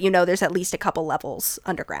below, but you know there's at least a couple levels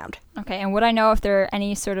underground. Okay, and would I know if there are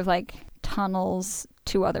any sort of like tunnels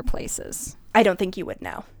to other places? I don't think you would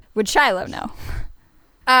know. Would Shiloh know?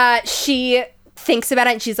 She thinks about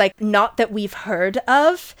it and she's like, not that we've heard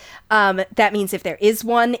of. That means if there is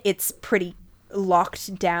one, it's pretty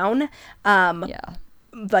locked down. Yeah.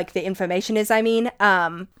 Like the information is, I mean.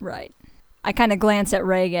 Right. I kind of glance at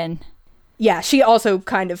Reagan. Yeah, she also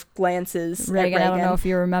kind of glances Reagan, at I don't know if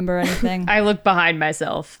you remember anything. I look behind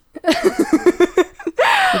myself.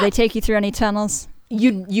 Did they take you through any tunnels?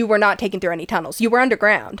 You were not taken through any tunnels. You were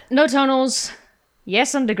underground. No tunnels.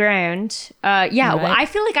 Yes, underground. Yeah, well, Right. I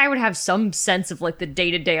feel like I would have some sense of like the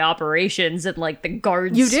day-to-day operations and like the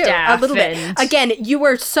guard You do, staff. a little bit. and- Again, you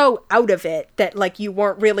were so out of it that, like, you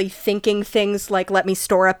weren't really thinking things like, let me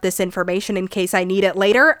store up this information in case I need it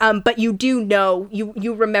later. But you do know,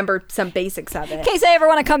 you remember some basics of In it. case I ever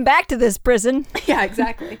want to come back to this prison. Yeah,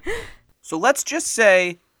 exactly. So let's just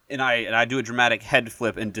say, and I do a dramatic head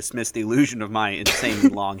flip and dismiss the illusion of my insanely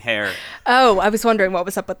long hair. Oh, I was wondering what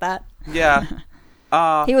was up with that. Yeah.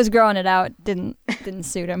 He was growing it out. Didn't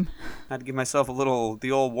suit him. I had to give myself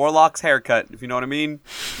the old warlock's haircut, if you know what I mean.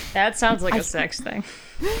 That sounds like a sex thing.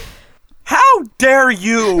 How dare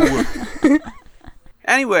you?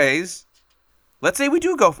 Anyways, let's say we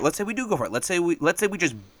do go for it. Let's say we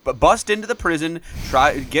just bust into the prison,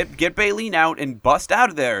 try get Baleen out and bust out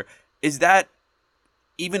of there. Is that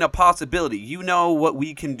even a possibility? You know what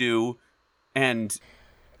we can do, and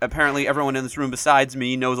apparently everyone in this room besides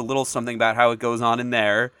me knows a little something about how it goes on in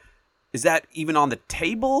there. Is that even on the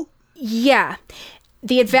table? Yeah.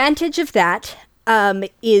 The advantage of that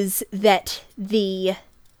is that the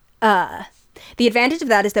advantage of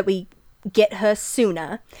that is that we get her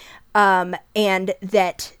sooner, and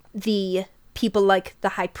that the people like the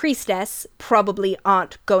High Priestess probably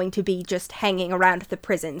aren't going to be just hanging around the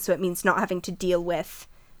prison, so it means not having to deal with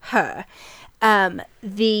her.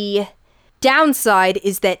 The downside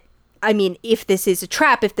is that I mean, if this is a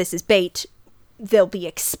trap, if this is bait, they'll be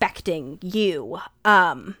expecting you.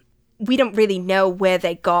 We don't really know where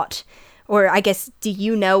they got, or I guess, do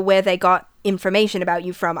you know where they got information about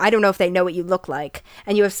you from? I don't know if they know what you look like,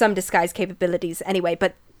 and you have some disguise capabilities anyway,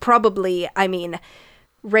 but probably, I mean,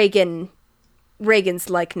 Reagan's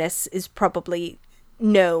likeness is probably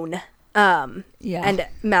known. Yeah. And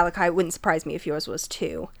Malachi, wouldn't surprise me if yours was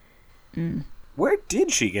too. Where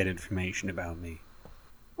did she get information about me?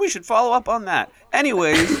 We should follow up on that.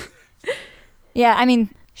 Anyways, Yeah, I mean,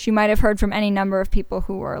 she might have heard from any number of people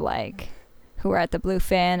who were at the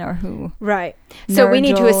Bluefin or who... Right. So we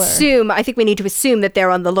need to Nurgle or- assume, I think we need to assume that they're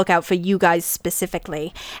on the lookout for you guys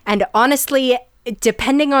specifically. And honestly,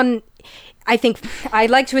 depending on, I think I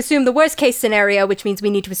like to assume the worst case scenario, which means we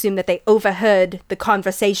need to assume that they overheard the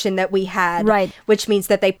conversation that we had. Right. Which means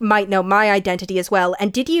that they might know my identity as well.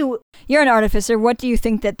 And did you, You're an artificer. What do you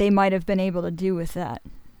think that they might have been able to do with that?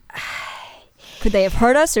 Could they have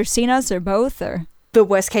heard us or seen us or both? Or the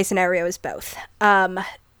worst case scenario is both.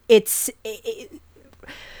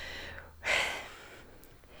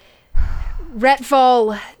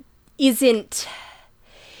 Retval isn't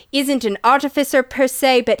an artificer per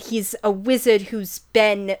se, but he's a wizard who's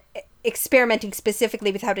been experimenting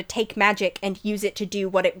specifically with how to take magic and use it to do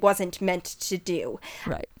what it wasn't meant to do.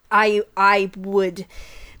 right. I would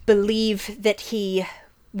believe that he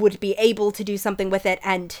would be able to do something with it,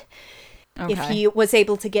 and if Okay. he was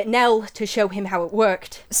able to get Nell to show him how it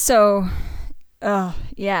worked. So,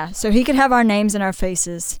 yeah. So he could have our names and our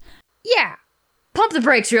faces. Yeah. Pump the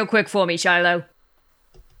brakes real quick for me, Shiloh.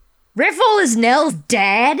 Riffle is Nell's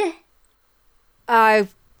dad? I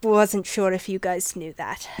wasn't sure if you guys knew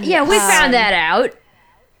that. Yeah, we found that out.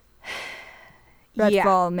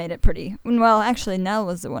 Redfall made it pretty. Well, actually, Nell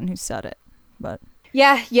was the one who said it, but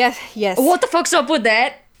Yeah, yes. What the fuck's up with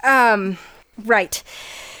that? Right.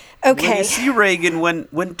 Well, Okay. you see, Reagan,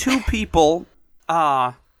 when two people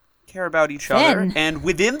care about each other Finn. and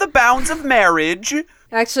within the bounds of marriage,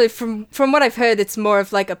 Actually, from what I've heard, it's more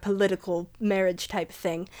of like a political marriage type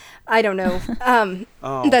thing. I don't know.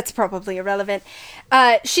 That's probably irrelevant.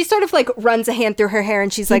 She sort of like runs a hand through her hair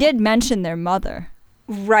and she's he like, did mention their mother.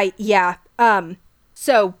 right, yeah.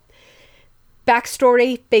 So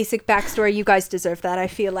basic backstory, you guys deserve that, I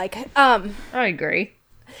feel like. I agree.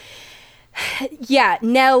 Yeah,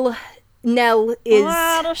 Nell is A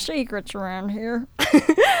lot of secrets around here.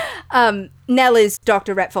 Nell is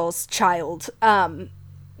Dr. Retval's child.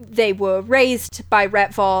 They were raised by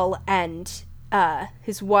Retval and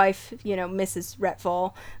his wife, Mrs.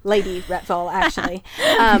 Retval, Lady Retval, actually.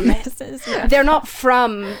 They're not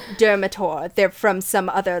from Dermator. They're from some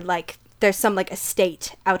other, there's some,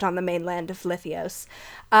 estate out on the mainland of Lithios.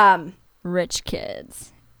 Rich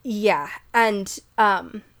kids. Yeah, and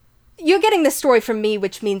you're getting this story from me,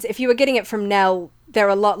 which means if you were getting it from Nell, they're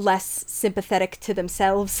a lot less sympathetic to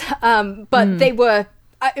themselves. But they were...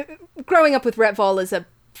 growing up with Retval as a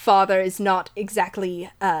father is not exactly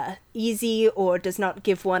easy, or does not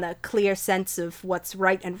give one a clear sense of what's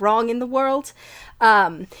right and wrong in the world.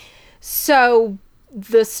 So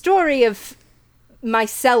the story of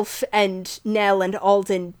myself and Nell and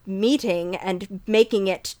Alden meeting and making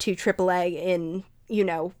it to AAA in,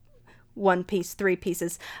 one piece, 3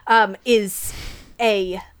 pieces, is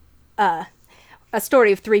a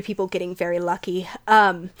story of 3 people getting very lucky.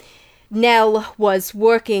 Nell was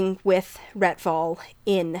working with Retval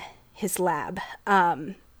in his lab.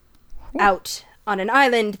 Out on an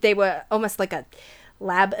island, they were almost like a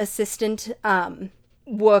lab assistant,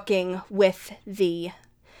 working with the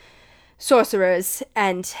sorcerers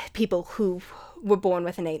and people who were born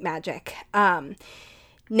with innate magic.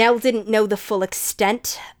 Nell didn't know the full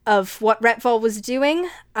extent of what Retval was doing.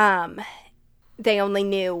 They only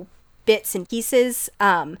knew bits and pieces,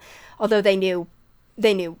 although they knew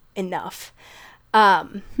enough.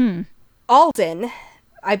 Alden,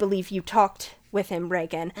 I believe you talked with him,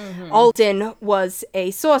 Reagan. Alden was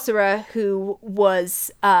a sorcerer who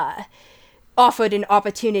was offered an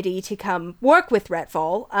opportunity to come work with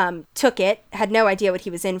Retval, took it, had no idea what he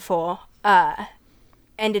was in for,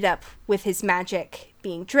 ended up with his magic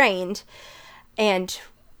being drained, and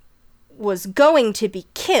was going to be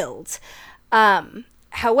killed.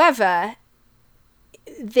 However,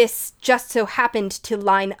 this just so happened to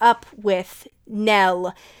line up with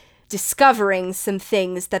Nell discovering some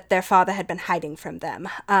things that their father had been hiding from them.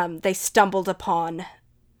 They stumbled upon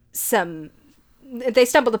mostly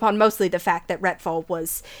the fact that Retval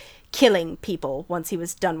was killing people once he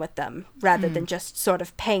was done with them, rather than just sort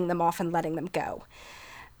of paying them off and letting them go.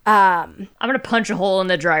 I'm gonna punch a hole in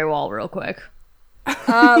the drywall real quick.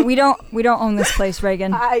 We don't own this place,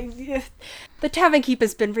 Reagan. The tavern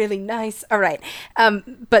keeper's been really nice. All right.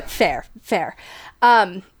 But fair.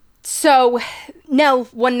 So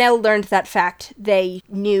when Nell learned that fact, they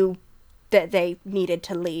knew that they needed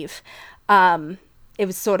to leave. It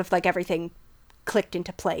was sort of like everything clicked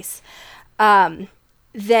into place.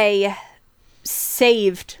 They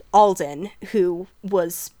saved Alden, who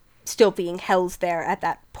was still being held there at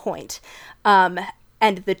that point.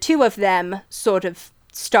 And the two of them sort of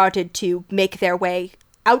started to make their way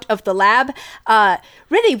out of the lab,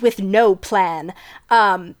 really with no plan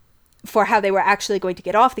for how they were actually going to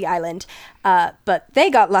get off the island. But they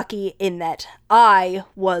got lucky in that I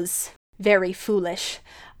was very foolish.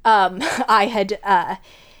 I had,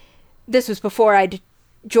 this was before I'd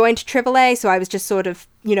joined AAA, so I was just sort of,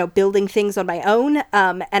 building things on my own.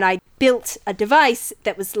 And I built a device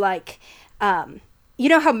that was like, you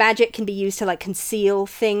know how magic can be used to like conceal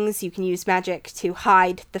things? You can use magic to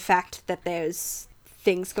hide the fact that there's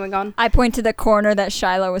things going on. I point to the corner that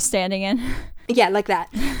Shiloh was standing in. Yeah, like that.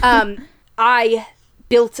 I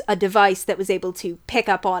built a device that was able to pick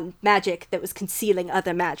up on magic that was concealing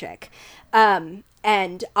other magic.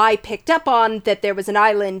 And I picked up on that there was an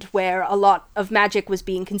island where a lot of magic was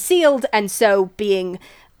being concealed, and so being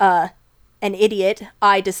an idiot,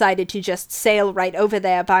 I decided to just sail right over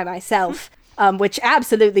there by myself, which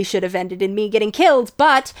absolutely should have ended in me getting killed,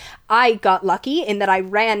 but I got lucky in that I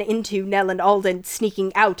ran into Nell and Alden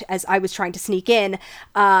sneaking out as I was trying to sneak in.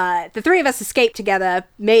 The three of us escaped together,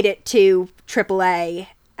 made it to AAA,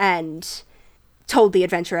 and told the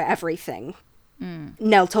adventurer everything.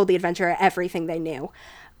 Nell told the adventurer everything they knew.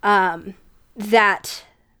 That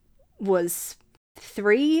was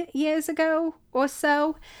 3 years ago or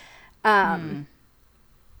so.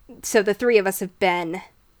 So the three of us have been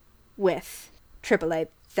with AAA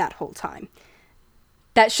that whole time.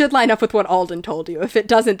 That should line up with what Alden told you. If it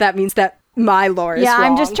doesn't, that means that my lore is wrong. Yeah,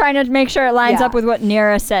 I'm just trying to make sure it lines up with what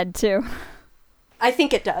Nira said, too. I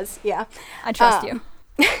think it does, yeah. I trust you.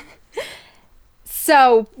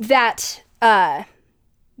 So that's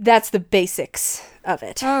the basics of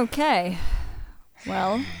it. Okay.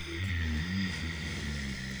 Well,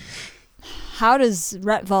 how does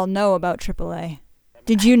Retval know about AAA?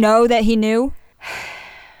 Did you know that he knew?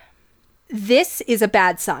 This is a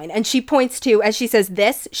bad sign. And she points to, as she says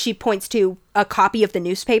this, she points to a copy of the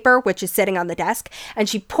newspaper, which is sitting on the desk. And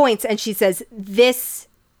she points and she says, this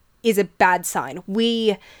is a bad sign.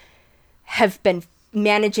 We have been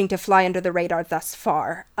managing to fly under the radar thus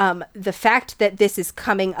far. The fact that this is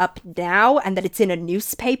coming up now and that it's in a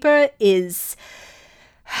newspaper is,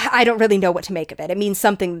 I don't really know what to make of it. It means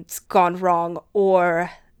something's gone wrong,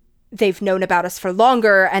 or they've known about us for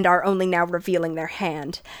longer and are only now revealing their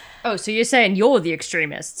hand. Oh, so you're saying you're the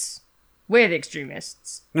extremists? We're the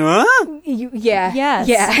extremists. Huh? Yeah. Yes.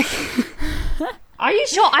 Yeah. Are you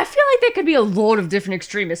sure? I feel like there could be a lot of different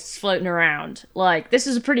extremists floating around. Like, this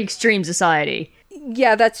is a pretty extreme society.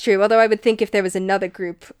 Yeah, that's true. Although I would think if there was another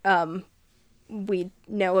group, we'd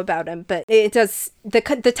know about him. But it does,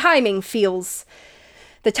 the timing feels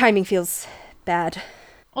bad.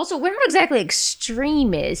 Also, we're not exactly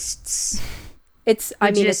extremists.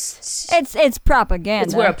 It's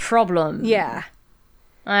propaganda. We're a problem. Yeah.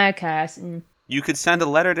 Okay. You could send a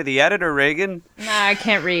letter to the editor, Reagan. Nah, I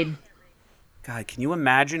can't read. God, can you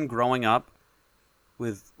imagine growing up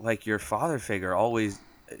with, like, your father figure always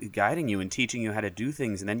guiding you and teaching you how to do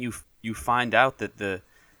things, and then you find out that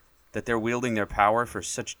that they're wielding their power for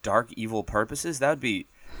such dark, evil purposes? That would be...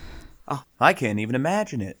 Oh, I can't even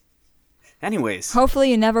imagine it. Anyways.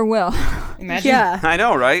 Hopefully you never will. Imagine. Yeah. I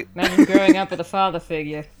know, right? Imagine growing up with a father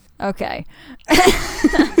figure. Okay.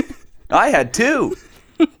 I had 2.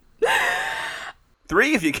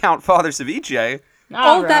 3 if you count Father Ceviche.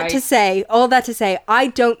 All that to say, I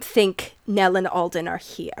don't think Nell and Alden are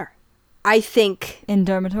here. I think... In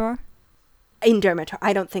Dermator? In Dermator.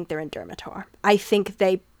 I don't think they're in Dermator. I think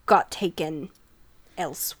they got taken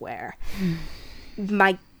elsewhere.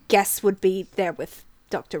 My guess would be they're with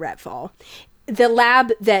Dr. Retval. The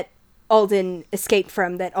lab that Alden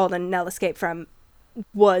and Nell escaped from,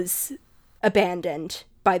 was abandoned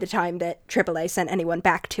by the time that AAA sent anyone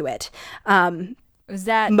back to it. Was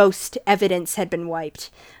that... Most evidence had been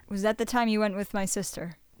wiped. Was that the time you went with my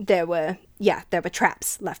sister? There were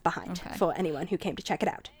traps left behind for anyone who came to check it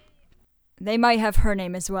out. They might have her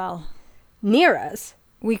name as well. Nira's?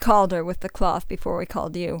 We called her with the cloth before we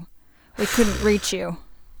called you. We couldn't reach you.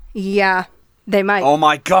 Yeah, they might. Oh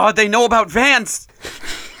my god, they know about Vance!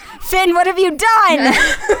 Finn, what have you done?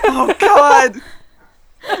 Oh god!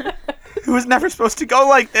 It was never supposed to go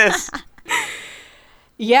like this.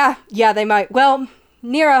 Yeah, they might. Well,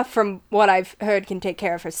 Nira, from what I've heard, can take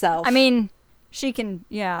care of herself. I mean, she can,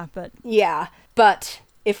 yeah, but Yeah, but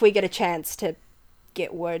if we get a chance to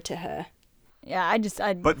get word to her. yeah,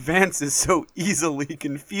 I But Vance is so easily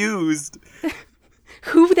confused.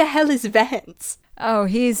 Who the hell is Vance? oh,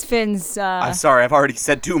 he's Finn's, I'm sorry, I've already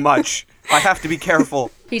said too much. I have to be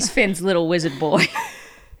careful. He's Finn's little wizard boy.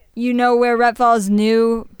 you know where Retfall's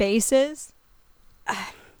new base is?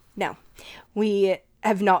 No, we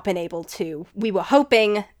have not been able to. We were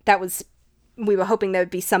hoping there would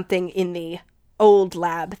be something in the old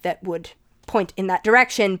lab that would point in that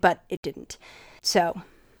direction, but it didn't. So,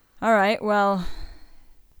 All right, well,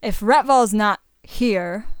 if Retfall's not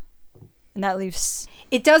here, and that leaves...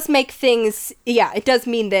 it does make things, it does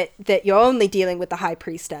mean that you're only dealing with the High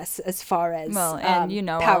Priestess as far as Well, and you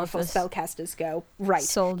know, all powerful of us spellcasters go. Right.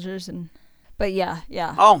 soldiers and... But yeah.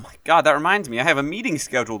 Oh my god, that reminds me. I have a meeting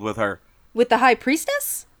scheduled with her. With the High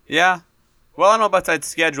Priestess? Yeah. Well, I don't know about that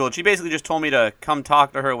scheduled. She basically just told me to come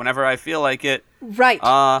talk to her whenever I feel like it. Right.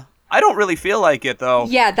 I don't really feel like it, though.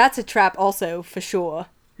 Yeah, that's a trap also, for sure.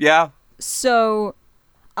 Yeah. So,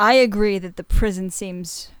 I agree that the prison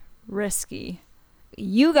seems risky.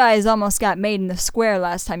 You guys almost got made in the square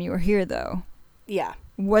last time you were here, though. Yeah.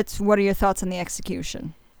 What are your thoughts on the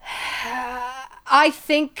execution? I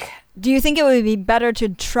think... Do you think it would be better to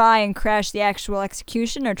try and crash the actual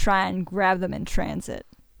execution or try and grab them in transit?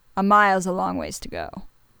 A mile's a long ways to go.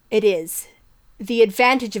 It is. The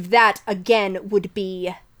advantage of that, again, would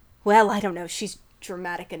be... Well, I don't know. She's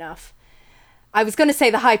dramatic enough. I was going to say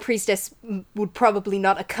the High Priestess would probably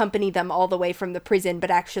not accompany them all the way from the prison, but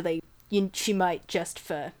actually, she might just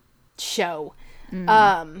for show.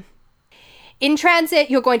 In transit,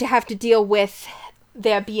 you're going to have to deal with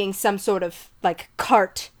there being some sort of, like,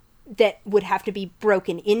 cart that would have to be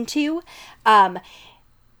broken into.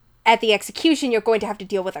 At the execution, you're going to have to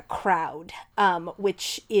deal with a crowd,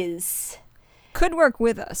 which is... Could work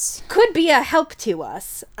with us. could be a help to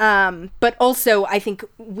us. But also, I think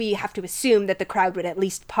we have to assume that the crowd would at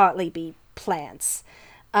least partly be plants.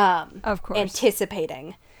 Of course.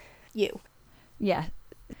 Anticipating you. Yeah.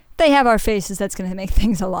 They have our faces. That's going to make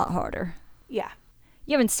things a lot harder. Yeah.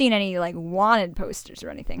 You haven't seen any, like, wanted posters or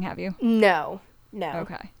anything, have you? No.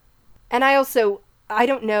 Okay. And I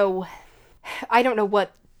don't know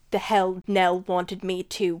what the hell Nell wanted me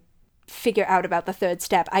to figure out about the third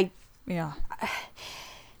step. Yeah.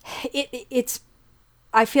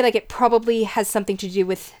 I feel like it probably has something to do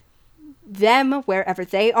with them, wherever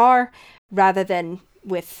they are, rather than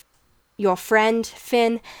with your friend,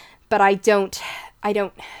 Finn. But I don't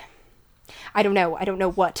know. I don't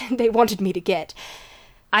know what they wanted me to get.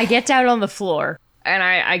 I get down on the floor, and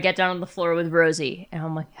I get down on the floor with Rosie, and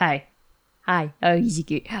I'm like, hi, oh, easy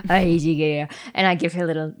good, and I give her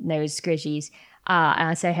little nose squishies, and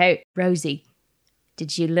I say, hey, Rosie,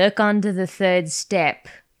 did you look under the third step?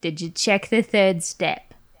 Did you check the third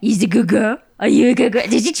step? He's a good girl. Are you a good girl?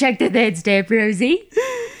 Did you check the third step, Rosie?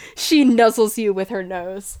 She nuzzles you with her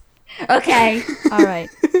nose. Okay. All right.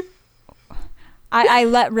 I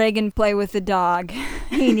let Reagan play with the dog.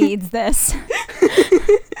 He needs this.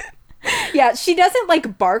 Yeah, she doesn't,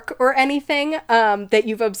 like, bark or anything that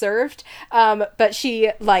you've observed, but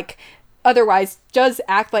she, like, otherwise does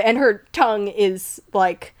act like... And her tongue is,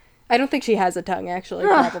 like... I don't think she has a tongue, actually,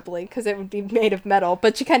 probably, because it would be made of metal,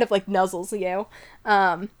 but she kind of, like, nuzzles you.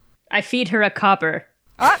 I feed her a copper.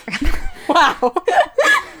 Wow.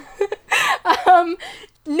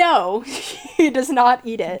 No, she does not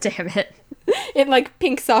eat it. Damn it. It, like,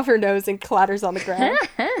 pinks off her nose and clatters on the ground.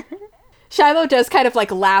 Shiloh does kind of, like,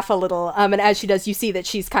 laugh a little, and as she does, you see that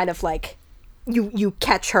she's kind of, like, you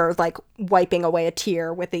catch her, like, wiping away a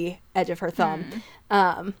tear with the edge of her thumb.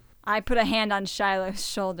 I put a hand on Shiloh's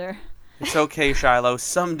shoulder. It's okay, Shiloh.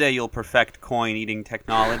 Someday you'll perfect coin-eating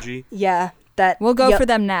technology. Yeah, that... We'll go yep, for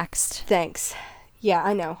them next. Thanks. Yeah,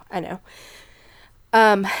 I know.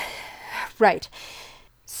 Right.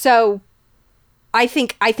 So, I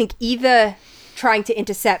think either trying to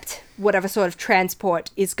intercept whatever sort of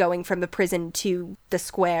transport is going from the prison to the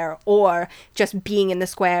square, or just being in the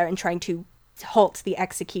square and trying to halt the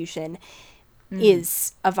execution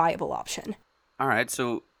is a viable option. All right,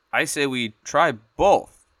 so I say we try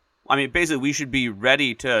both. I mean, basically, we should be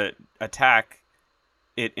ready to attack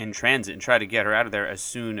it in transit and try to get her out of there as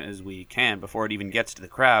soon as we can before it even gets to the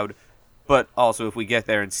crowd. But also, if we get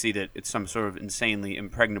there and see that it's some sort of insanely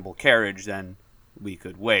impregnable carriage, then we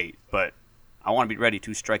could wait. But I want to be ready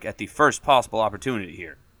to strike at the first possible opportunity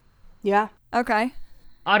here. Yeah. Okay.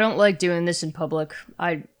 I don't like doing this in public.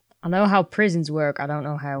 I know how prisons work. I don't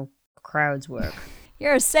know how crowds work.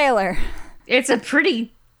 You're a sailor. It's a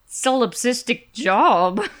pretty solipsistic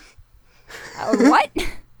job. What?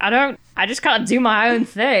 I just kind of do my own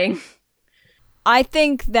thing. I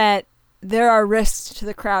think that there are risks to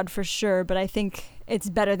the crowd for sure, but I think it's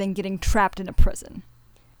better than getting trapped in a prison.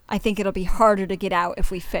 I think it'll be harder to get out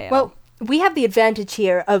if we fail. Well, we have the advantage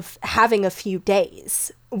here of having a few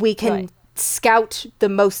days. We can Right. scout the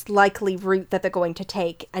most likely route that they're going to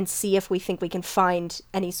take and see if we think we can find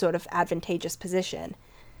any sort of advantageous position.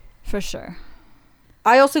 for sure.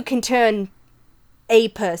 I also can turn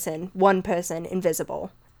one person,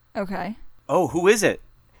 invisible. Okay. Oh, who is it?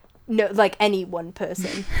 No, like any one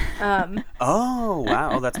person. Oh,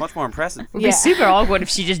 wow. That's much more impressive. It'd be super awkward if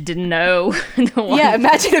she just didn't know. The one. Yeah,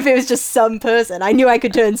 imagine if it was just some person. I knew I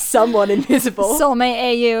could turn someone invisible. Soulmate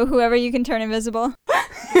AU, whoever you can turn invisible.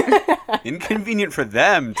 Inconvenient for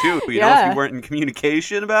them, too. You know, if Yeah. you weren't in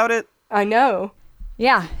communication about it. I know.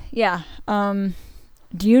 Yeah.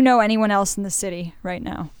 Do you know anyone else in the city right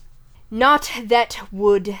now? Not that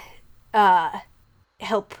would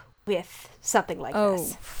help with something like Oh,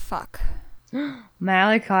 this. fuck.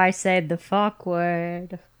 Malachi said the fuck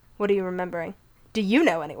word. What are you remembering? Do you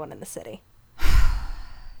know anyone in the city?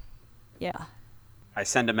 Yeah. I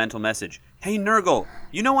send a mental message. Hey, Nurgle,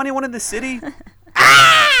 you know anyone in the city?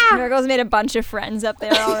 Nurgle's made a bunch of friends up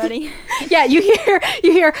there already. Yeah, you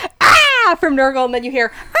hear ah from Nurgle, and then you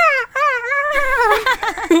hear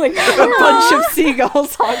ah, like a bunch of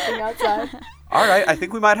seagulls honking outside. All right, I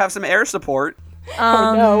think we might have some air support.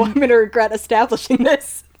 Oh no, I'm gonna regret establishing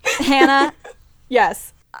this. Hannah,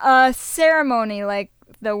 Yes. a ceremony like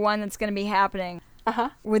the one that's going to be happening,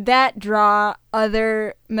 would that draw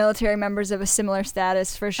other military members of a similar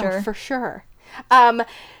status for sure? Oh, for sure.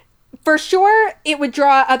 For sure, it would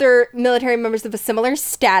draw other military members of a similar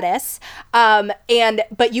status.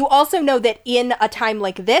 But you also know that in a time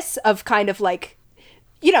like this, of kind of like,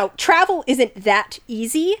 you know, travel isn't that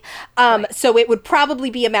easy. So it would probably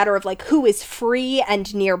be a matter of like who is free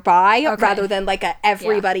and nearby rather than like a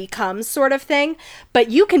everybody comes sort of thing. But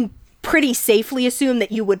you can pretty safely assume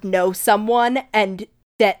that you would know someone and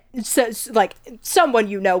that like someone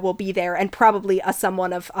you know will be there and probably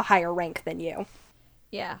someone of a higher rank than you.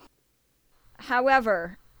 Yeah.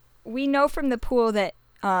 However, we know from the pool that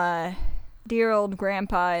dear old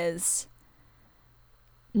grandpa is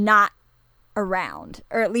not around,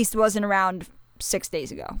 or at least wasn't around 6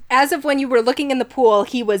 days ago. As of when you were looking in the pool,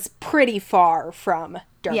 he was pretty far from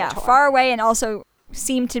Dermator. Yeah, far away, and also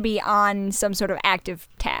seemed to be on some sort of active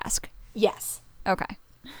task. Yes. Okay.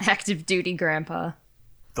 Active duty grandpa.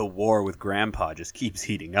 The war with Grandpa just keeps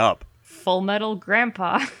heating up. Full metal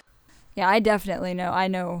grandpa. Yeah, I definitely know. I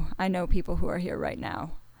know people who are here right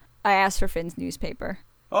now. I asked for Finn's newspaper.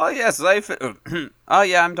 Oh, yes, oh,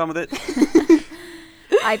 yeah, I'm done with it.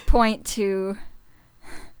 I point to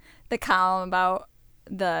the column about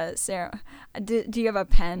the Sarah. Do you have a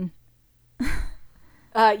pen?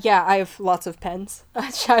 Yeah, I have lots of pens.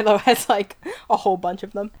 Shiloh has like a whole bunch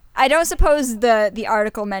of them. I don't suppose the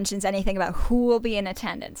article mentions anything about who will be in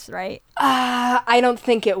attendance, right? I don't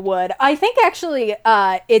think it would. I think actually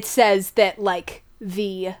it says that like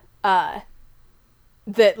the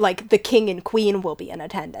king and queen will be in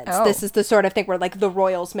attendance. Oh. This is the sort of thing where like the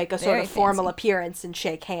royals make a sort Very of formal fancy. appearance and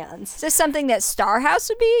shake hands. Is this something that Starhouse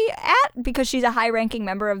would be at because she's a high-ranking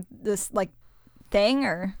member of this like thing,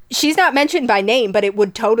 or? She's not mentioned by name, but it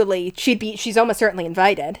would totally she's almost certainly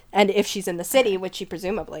invited. And if she's in the city, which she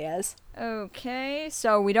presumably is. Okay,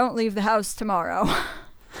 so we don't leave the house tomorrow.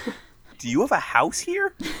 Do you have a house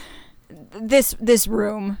here? This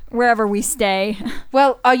room, wherever we stay.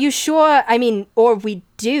 Well, are you sure? I mean, or we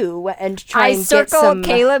do, and try I and get circle some.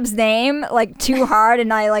 Caleb's name like too hard,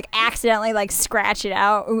 and I like accidentally like scratch it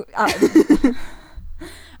out. Ooh,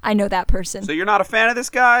 I know that person. So you're not a fan of this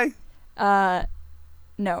guy?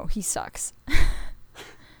 No, he sucks.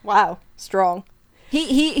 Wow, strong.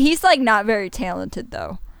 He's like not very talented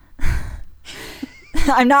though.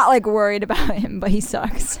 I'm not like worried about him, but he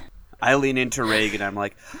sucks. I lean into Reagan. I'm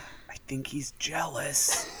like, I think he's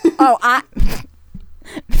jealous. Oh,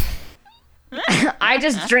 I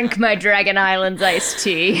just drink my Dragon Island's iced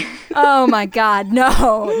tea. oh my God,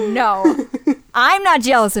 no. I'm not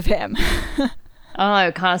jealous of him. Oh,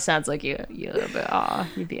 it kind of sounds like you a little bit.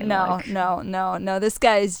 You'd be No. This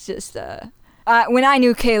guy's just. When I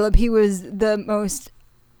knew Caleb, he was the most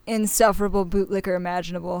insufferable bootlicker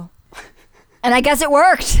imaginable, and I guess it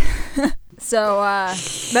worked. So,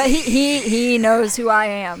 but he knows who I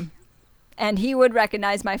am, and he would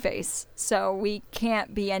recognize my face. So we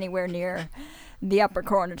can't be anywhere near the upper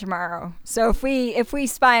corner tomorrow. So if we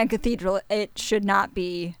spy on Cathedral, it should not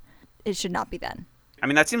be then. I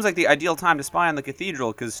mean, that seems like the ideal time to spy on the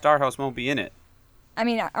cathedral because Starhouse won't be in it. I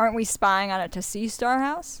mean, aren't we spying on it to see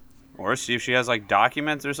Starhouse? Or see if she has, like,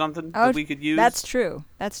 documents or something Oh, that we could use. That's true.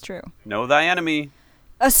 That's true. Know thy enemy.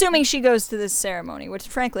 Assuming she goes to this ceremony, which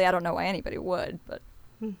frankly I don't know why anybody would, but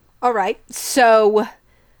All right. So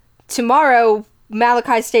tomorrow,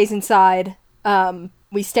 Malachi stays inside.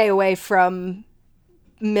 We stay away from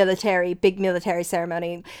big military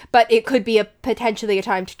ceremony, but it could be potentially a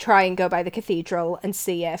time to try and go by the cathedral and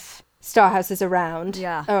see if Starhouse is around.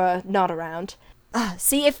 Yeah. Or not around.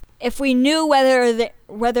 see if we knew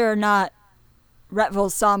whether or not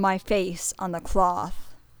Retville saw my face on the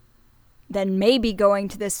cloth, then maybe going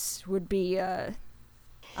to this would be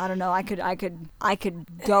I don't know, I could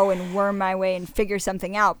go and worm my way and figure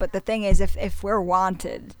something out, but the thing is if we're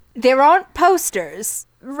wanted. There aren't posters.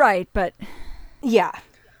 Right, but Yeah.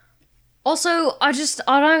 Also, I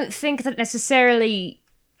don't think that necessarily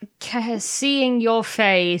seeing your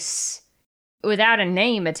face without a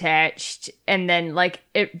name attached and then, like,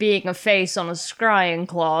 it being a face on a scrying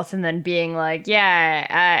cloth and then being like,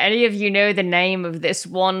 any of you know the name of this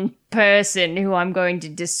one person who I'm going to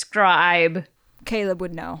describe? Caleb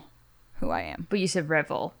would know who I am. But you said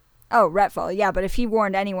Revel. Oh, Retville, yeah, but if he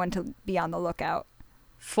warned anyone to be on the lookout.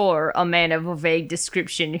 For a man of a vague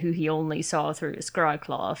description who he only saw through a scry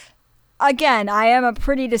cloth. Again, I am a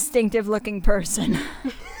pretty distinctive looking person.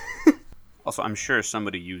 Also, I'm sure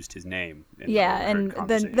somebody used his name. In Yeah, the and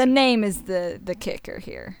conversation. the name is the kicker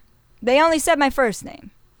here. They only said my first name,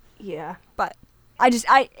 Yeah. but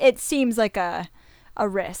it seems like a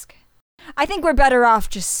risk. I think we're better off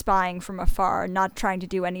just spying from afar, not trying to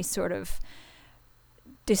do any sort of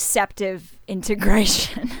deceptive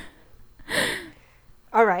integration.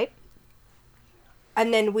 All right.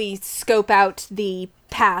 And then we scope out the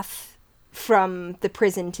path from the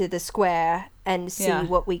prison to the square and see Yeah.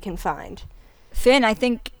 what we can find. Finn, I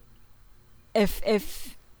think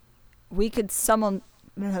if we could summon,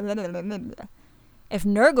 if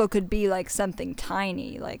Nurgle could be like something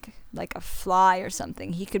tiny, like a fly or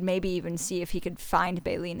something, he could maybe even see if he could find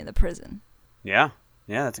Baleen in the prison. Yeah,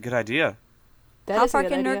 that's a good idea. That How is a far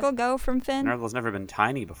good can idea. Nurgle go from Finn? Nurgle's never been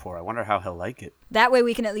tiny before. I wonder how he'll like it. That way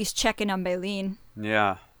we can at least check in on Baleen.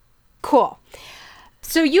 Yeah. Cool.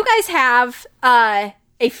 So you guys have a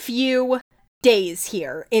few days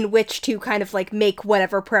here in which to kind of like make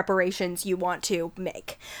whatever preparations you want to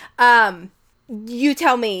make. You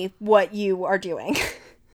tell me what you are doing.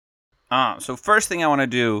 So first thing I want to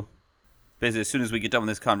do, basically as soon as we get done with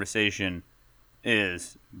this conversation,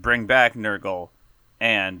 is bring back Nurgle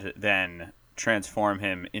and then transform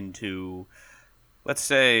him into, let's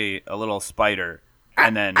say, a little spider.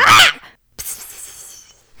 And then...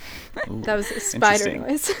 That was a spider Interesting.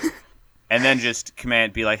 noise. And then just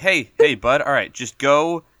be like, hey, bud, all right, just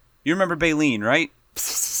go. You remember Baleen, right?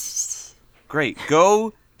 Great.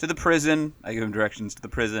 Go to the prison. I give him directions to the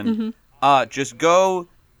prison. Just go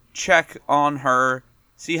check on her,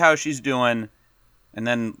 see how she's doing, and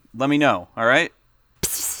then let me know, all right?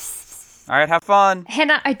 All right, have fun.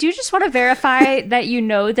 Hannah, I do just want to verify that you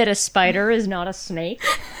know that a spider is not a snake.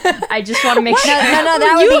 I just want to make sure. No,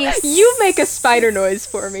 that would be... You make a spider noise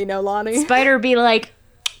for me, Nolani. Spider be like,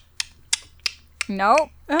 Nope.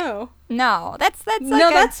 Oh. No, that's like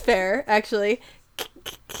That's fair, actually.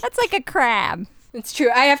 that's like a crab. It's true.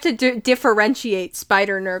 I have to differentiate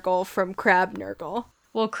spider Nurgle from crab Nurgle.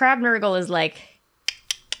 well, Crab Nurgle is like,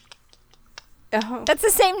 Oh. That's the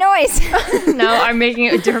same noise. no, I'm making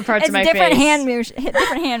it with different parts It's of my different face.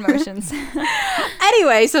 different hand motions.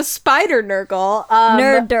 Anyway, so spider Nurgle.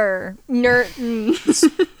 Nerder.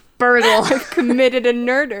 Burgle. Committed a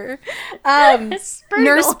nerder.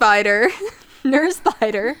 Spurgle. Spider. Nurse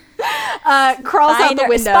spider. Crawls out the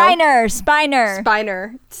window. Spiner.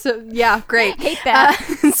 Spiner. So yeah, great. Hate that.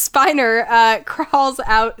 Spiner crawls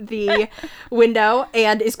out the window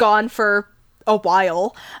and is gone for a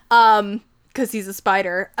while. Because he's a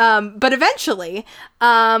spider. But eventually,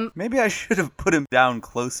 Maybe I should have put him down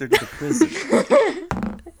closer to the prison.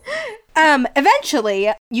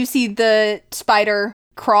 eventually you see the spider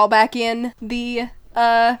crawl back in the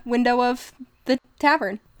window of the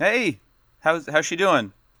tavern. Hey, how's she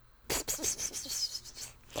doing?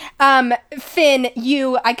 Finn,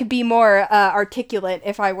 I could be more articulate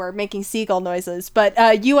if I were making seagull noises,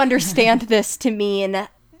 but you understand this to mean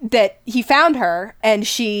that he found her and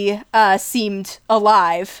she seemed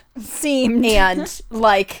alive and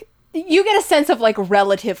like you get a sense of like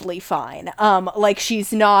relatively fine. Like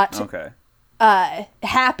she's not Okay.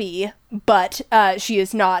 happy, but she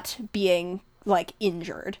is not being like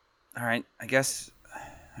injured. All right, I guess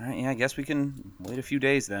we can wait a few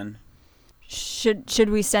days then. Should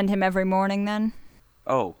we send him every morning then?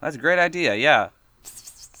 Oh, that's a great idea, yeah.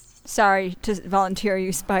 Sorry to volunteer you,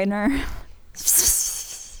 Spiner.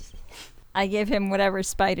 I give him whatever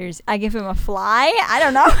spiders. I give him a fly? I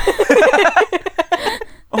don't know.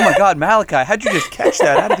 Oh my God, Malachi, how'd you just catch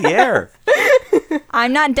that out of the air?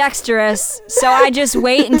 I'm not dexterous, so I just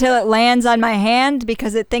wait until it lands on my hand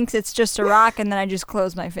because it thinks it's just a rock, and then I just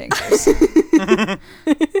close my fingers.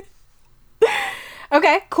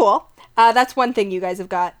 Okay, cool. That's one thing you guys have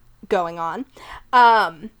got going on.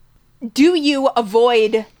 Do you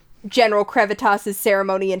avoid General Crevitas's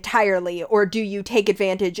ceremony entirely, or do you take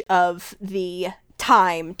advantage of the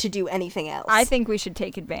time to do anything else? I think we should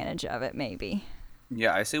take advantage of it, maybe.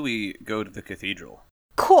 Yeah, I say we go to the cathedral.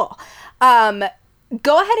 Cool.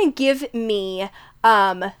 Go ahead and give me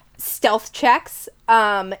stealth checks.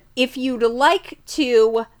 If you'd like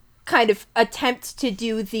to kind of attempt to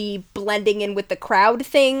do the blending in with the crowd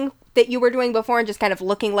thing that you were doing before and just kind of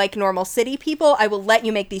looking like normal city people, I will let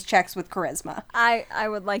you make these checks with charisma. I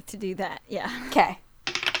would like to do that, yeah. Okay.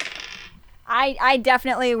 I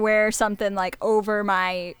definitely wear something like over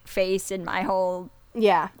my face and my whole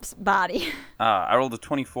Yeah. body. I rolled a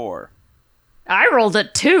 24. I rolled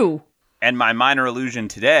it 2. And my minor illusion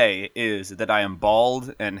today is that I am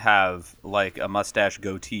bald and have like a mustache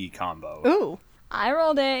goatee combo. Ooh. I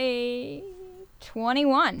rolled a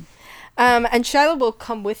 21. And Shiloh will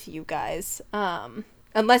come with you guys,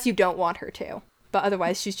 unless you don't want her to. But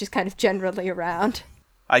otherwise, she's just kind of generally around.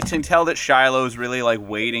 I can tell that Shiloh's really like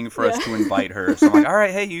waiting for us to invite her. So I'm like, all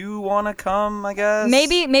right, hey, you want to come, I guess?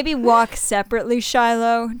 Maybe walk separately,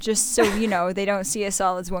 Shiloh, just so, they don't see us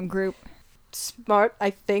all as one group. Smart,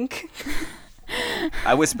 I think.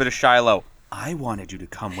 I whisper to Shiloh, I wanted you to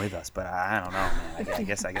come with us, but I don't know, man. I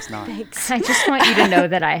guess not. I just want you to know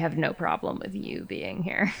that I have no problem with you being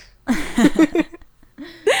here.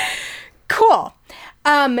 Cool.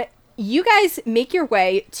 You guys make your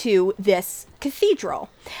way to this cathedral.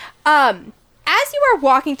 As you are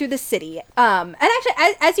walking through the city, and actually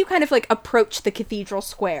as you kind of like approach the cathedral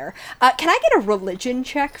square, can I get a religion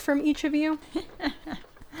check from each of you?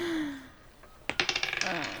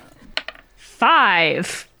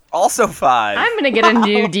 5. Also 5. I'm gonna get a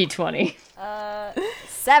new D20.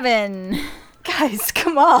 7. Guys,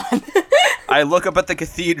 come on. I look up at the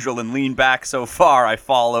cathedral and lean back so far I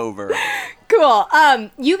fall over. Cool.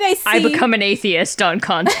 You guys see... I become an atheist on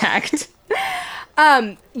contact.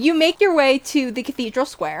 You make your way to the cathedral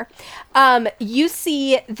square. You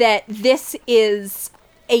see that this is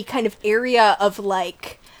a kind of area of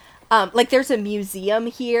like there's a museum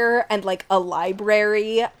here and like a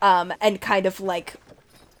library, and kind of like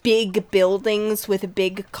big buildings with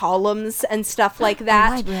big columns and stuff like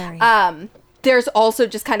that. Library. There's also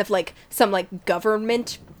just kind of like some like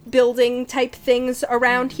government building type things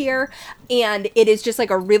around here, and it is just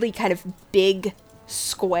like a really kind of big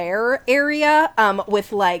square area,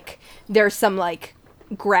 with like there's some like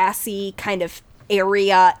grassy kind of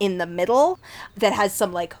area in the middle that has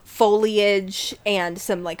some like foliage and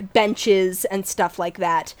some like benches and stuff like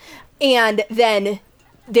that. And then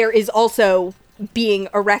there is also being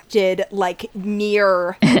erected like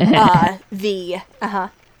near the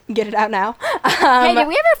get it out now. Hey, did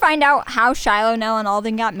we ever find out how Shiloh, Nell, and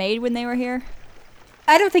Alden got made when they were here?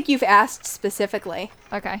 I don't think you've asked specifically.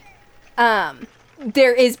 Okay.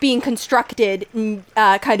 There is being constructed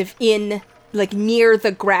kind of in like near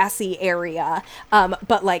the grassy area,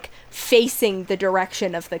 but like facing the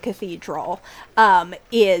direction of the cathedral,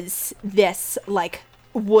 is this like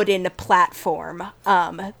wooden platform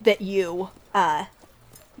that you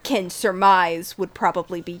can surmise would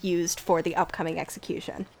probably be used for the upcoming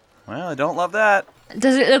execution. Well, I don't love that.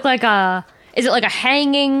 Does it look like is it like a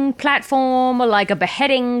hanging platform or like a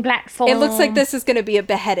beheading platform? It looks like this is going to be a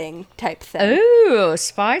beheading type thing. Ooh,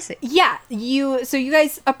 spicy. Yeah, so you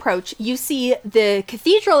guys approach, you see the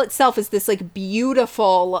cathedral itself is this like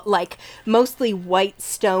beautiful, like mostly white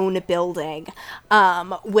stone building,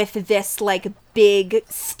 with this like big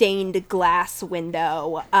stained glass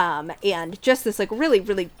window, and just this like really,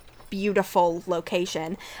 really beautiful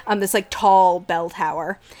location, this like tall bell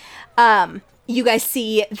tower. You guys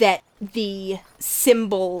see that the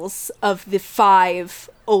symbols of the 5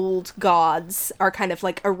 old gods are kind of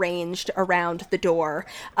like arranged around the door,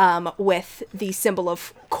 with the symbol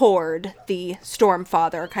of Cord, the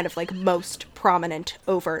Stormfather, kind of like most prominent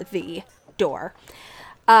over the door.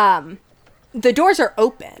 The doors are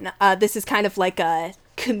open. This is kind of like a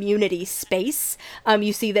community space.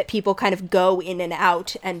 You see that people kind of go in and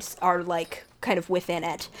out and are like kind of within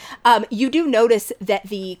it. You do notice that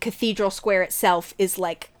the cathedral square itself is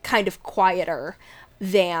like kind of quieter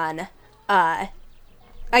than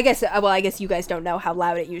I guess you guys don't know how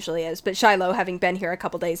loud it usually is, but Shiloh, having been here a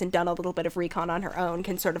couple days and done a little bit of recon on her own,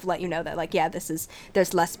 can sort of let you know that, like, yeah,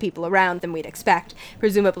 there's less people around than we'd expect,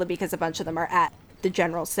 presumably because a bunch of them are at the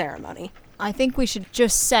general ceremony. I think we should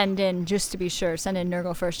just send in, just to be sure, send in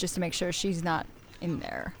Nurgle first just to make sure she's not in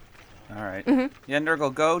there. All right. Yeah,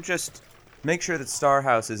 Nurgle, go just make sure that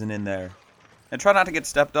Starhouse isn't in there. And try not to get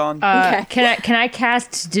stepped on. Okay. Can I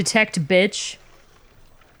cast Detect Bitch?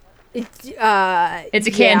 It's a yeah.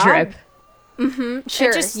 cantrip. Sure.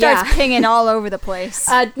 It just starts yeah. pinging all over the place.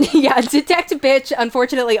 Yeah, Detect Bitch,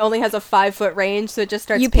 unfortunately, only has a 5-foot range, so it just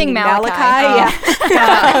starts You ping pinging Malachi.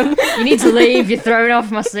 Yeah. You need to leave. You're throwing off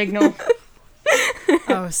my signal.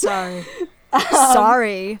 Oh, sorry.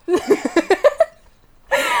 Sorry.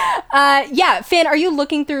 Yeah, Finn, are you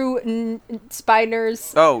looking through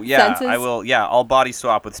Spiner's Oh, yeah, senses? I will. Yeah, I'll body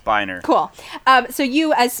swap with Spiner. Cool. So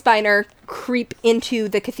you, as Spiner, creep into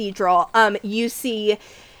the cathedral.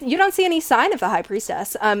 You don't see any sign of the High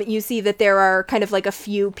Priestess. You see that there are kind of like a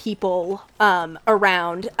few people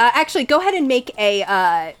around. Actually, go ahead and make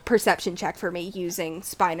a perception check for me using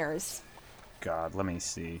Spiner's. God, let me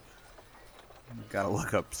see. Gotta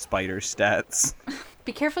look up spider stats.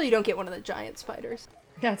 Be careful you don't get one of the giant spiders.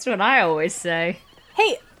 That's what I always say.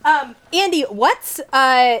 Hey, Andy, what's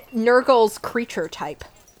Nurgle's creature type?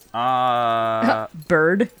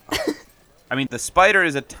 Bird. I mean, the spider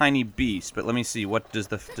is a tiny beast, but let me see. What does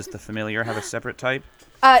the familiar have a separate type?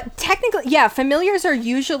 Technically, yeah, familiars are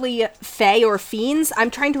usually fae or fiends. I'm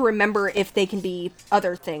trying to remember if they can be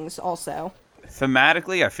other things also.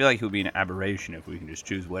 Thematically, I feel like it would be an aberration if we can just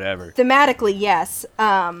choose whatever. Thematically, yes.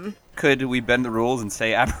 Could we bend the rules and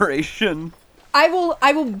say aberration? I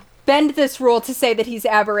will bend this rule to say that he's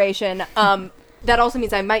aberration. That also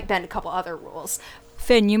means I might bend a couple other rules.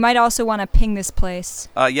 Finn, you might also want to ping this place.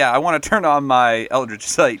 Yeah, I want to turn on my Eldritch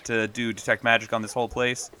Sight to do Detect Magic on this whole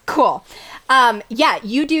place. Cool. Yeah,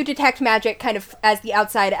 you do detect magic kind of as the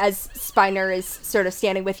outside, as Spiner is sort of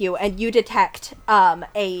standing with you, and you detect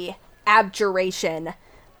a abjuration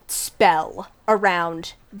spell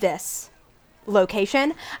around this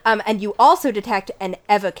location. And you also detect an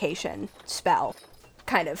evocation spell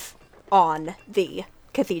kind of on the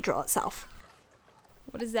cathedral itself.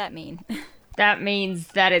 What does that mean? That means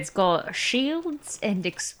that it's got shields and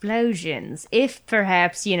explosions. If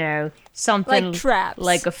perhaps, something Like traps.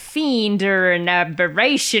 like a fiend or an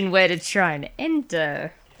aberration were to try and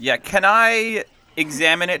enter. Yeah, can I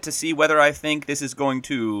examine it to see whether I think this is going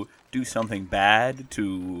to do something bad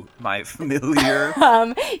to my familiar?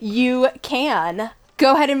 You can.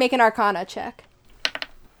 Go ahead and make an Arcana check.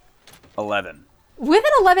 11. With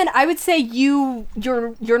an 11, I would say you're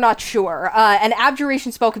not sure. An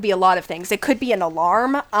abjuration spell could be a lot of things. It could be an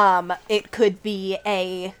alarm. It could be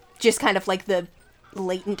just kind of like the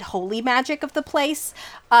latent holy magic of the place.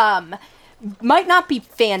 Might not be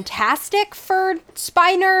fantastic for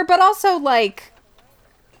Spiner, but also like,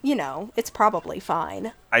 it's probably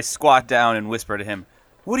fine. I squat down and whisper to him,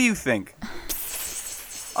 "What do you think?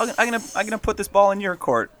 I'm gonna put this ball in your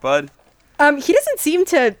court, bud." He doesn't seem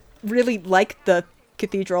to really like the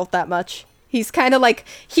cathedral that much. He's kind of like,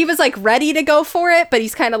 he was like ready to go for it, but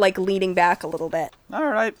he's kind of like leaning back a little bit. All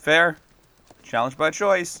right, fair. Challenge by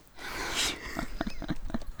choice.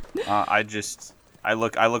 I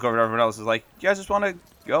look over at everyone else. Is like, you guys just want to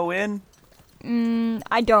go in?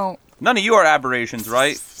 I don't. None of you are aberrations,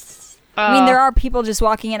 right? I mean, there are people just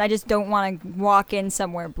walking in. I just don't want to walk in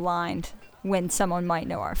somewhere blind when someone might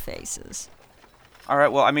know our faces. All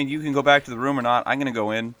right, well, I mean, you can go back to the room or not. I'm gonna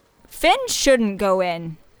go in. Finn shouldn't go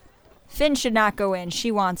in. Finn should not go in. She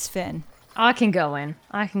wants Finn. I can go in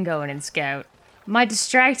and scout. My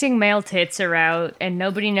distracting male tits are out, and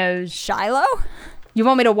nobody knows. Shiloh? You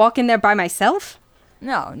want me to walk in there by myself?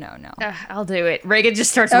 No. I'll do it. Reagan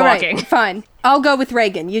just starts All walking. right, fine. I'll go with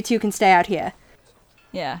Reagan. You two can stay out here.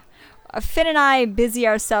 Yeah. Finn and I busy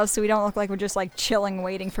ourselves so we don't look like we're just like chilling,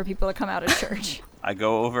 waiting for people to come out of church. I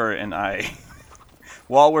go over and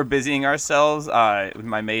while we're busying ourselves, with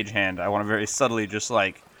my mage hand, I want to very subtly just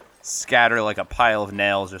like scatter like a pile of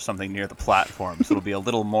nails or something near the platform, so it'll be a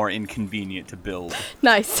little more inconvenient to build.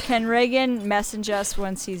 Nice. Can Reagan message us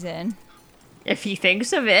once he's in? If he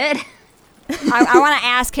thinks of it. I want to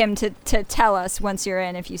ask him to tell us once you're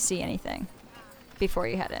in if you see anything before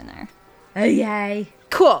you head in there. Oh, yay.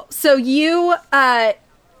 Cool. So you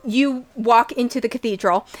walk into the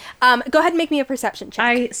cathedral. Go ahead and make me a perception check.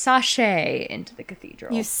 I sashay into the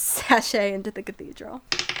cathedral. You sashay into the cathedral.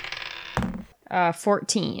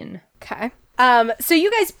 14. Okay. So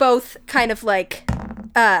you guys both kind of like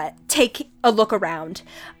take a look around.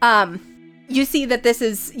 You see that this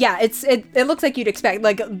is, it looks like you'd expect,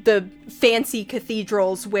 like, the fancy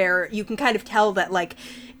cathedrals where you can kind of tell that, like,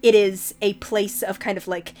 it is a place of kind of,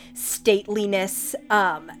 like, stateliness,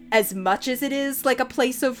 as much as it is, like, a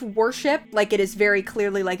place of worship. Like, it is very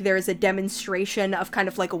clearly, like, there is a demonstration of kind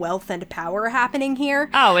of, like, wealth and power happening here.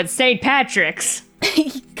 Oh, it's St. Patrick's.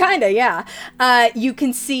 Kinda, yeah. You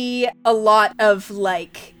can see a lot of,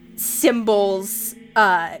 like, symbols,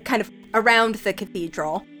 kind of around the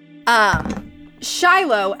cathedral.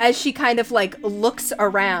 Shiloh, as she kind of, like, looks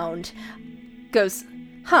around, goes,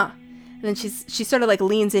 huh. And then she sort of, like,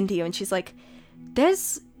 leans into you and she's like,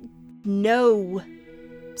 there's no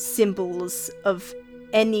symbols of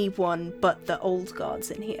anyone but the old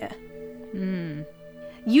gods in here.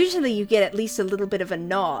 Usually you get at least a little bit of a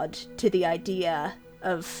nod to the idea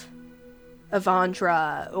of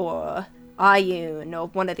Avandra or Ayun or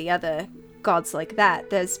one of the other gods like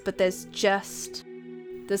that. There's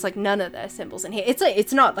like none of their symbols in here.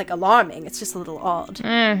 It's not like alarming, it's just a little odd.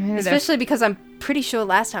 Especially because I'm pretty sure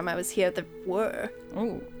last time I was here there were.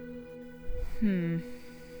 Oh.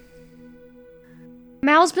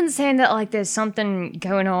 Mal's been saying that, like, there's something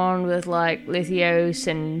going on with, like, Lithios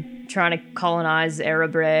and trying to colonize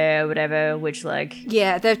Erebra or whatever, which, like...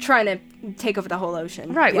 Yeah, they're trying to take over the whole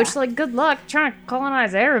ocean. Right, yeah. which, like, good luck trying to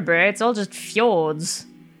colonize Erebra. It's all just fjords.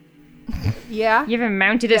 Yeah. You ever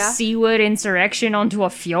mounted a Yeah. seaward insurrection onto a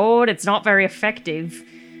fjord? It's not very effective.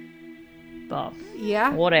 But, Yeah.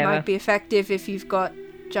 whatever. Might be effective if you've got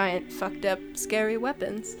giant, fucked up, scary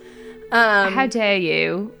weapons. How dare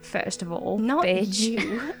you, first of all, Not bitch.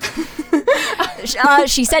 you.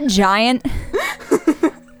 She said giant.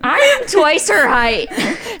 I am twice her height.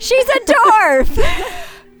 She's a dwarf.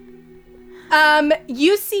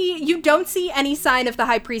 You don't see any sign of the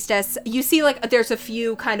high priestess. You see, like, there's a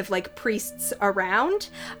few kind of, like, priests around.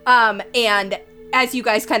 And as you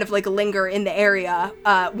guys kind of, like, linger in the area,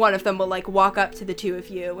 one of them will, like, walk up to the two of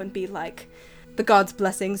you and be like, the god's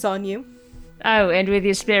blessings on you. Oh, and with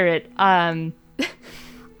your spirit. We're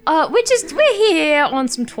here on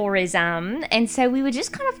some tourism, and so we were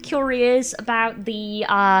just kind of curious about the,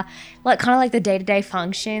 the day-to-day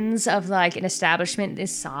functions of, like, an establishment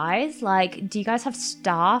this size. Like, do you guys have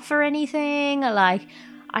staff or anything? Like,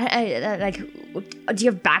 do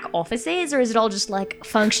you have back offices, or is it all just, like,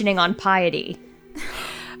 functioning on piety?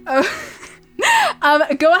 Go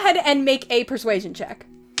ahead and make a persuasion check.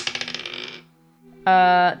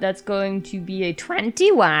 That's going to be a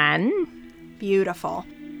 21. Beautiful.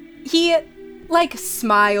 He, like,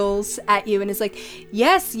 smiles at you and is like,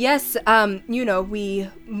 yes,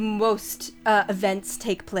 most events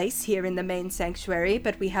take place here in the main sanctuary,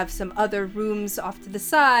 but we have some other rooms off to the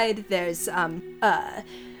side. There's, a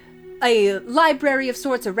library of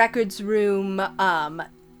sorts, a records room.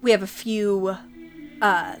 We have a few,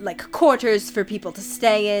 quarters for people to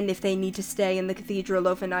stay in if they need to stay in the cathedral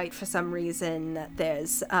overnight for some reason.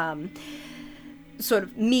 There's, sort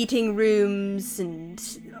of meeting rooms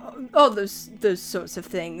and all those sorts of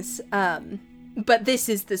things. But this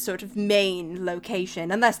is the sort of main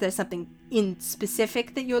location, unless there's something in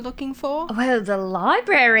specific that you're looking for. Well, the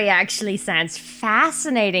library actually sounds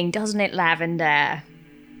fascinating, doesn't it, Lavender?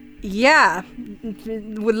 Yeah,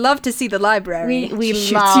 would love to see the library. We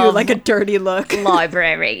Shoots love you like a dirty look.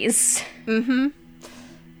 libraries.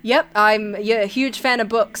 Yep, I'm a huge fan of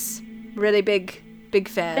books. Really big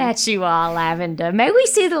fan. That you are, Lavender. May we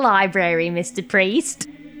see the library, Mr. Priest?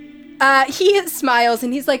 He smiles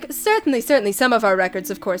and he's like, certainly. Some of our records,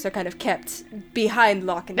 of course, are kind of kept behind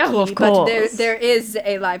lock and key. Oh, of but course. there is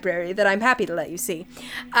a library that I'm happy to let you see.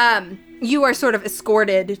 You are sort of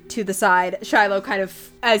escorted to the side. Shiloh kind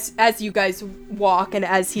of, as you guys walk and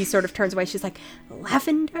as he sort of turns away, she's like,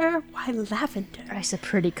 lavender? Why lavender? It's a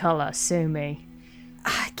pretty color, sue me.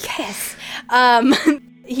 Yes.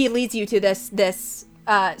 He leads you to this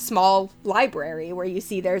small library where you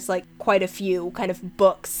see there's like quite a few kind of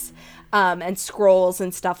books and scrolls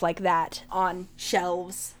and stuff like that on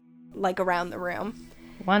shelves like around the room.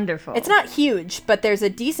 Wonderful. It's not huge, but there's a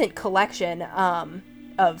decent collection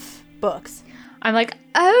of books. I'm like,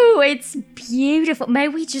 oh, it's beautiful. May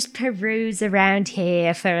we just peruse around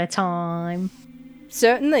here for a time?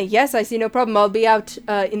 Certainly, yes, I see no problem. I'll be out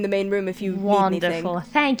in the main room if you need Wonderful.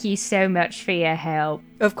 anything. Thank you so much for your help.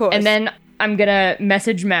 Of course. And then I'm gonna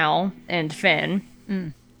message Mal and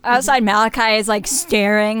Finn. Outside, Malachi is like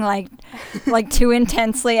staring like too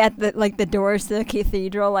intensely at the doors to the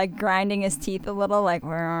cathedral, like grinding his teeth a little, like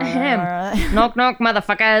Knock knock,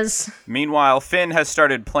 motherfuckers. Meanwhile, Finn has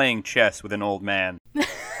started playing chess with an old man.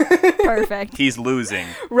 perfect. He's losing.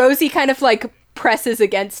 Rosie kind of like presses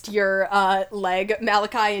against your leg,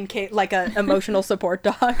 Malachi, in case, like a emotional support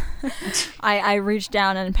dog. I reach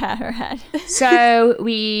down and pat her head. So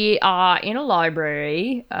we are in a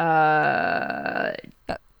library. Oh,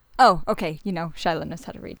 okay. Shiloh knows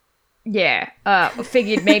how to read. Yeah.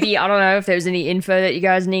 Figured maybe, I don't know if there's any info that you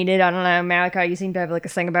guys needed. I don't know, Malachi, you seem to have like a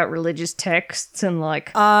thing about religious texts and like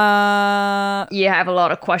you have a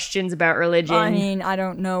lot of questions about religion. I mean, I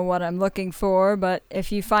don't know what I'm looking for, but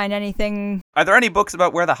if you find anything... Are there any books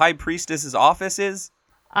about where the High Priestess's office is?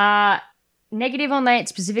 Negative on that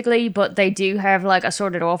specifically, but they do have like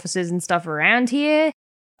assorted offices and stuff around here.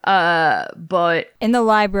 But In the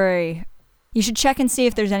library, you should check and see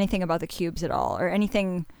if there's anything about the cubes at all, or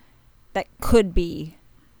anything that could be,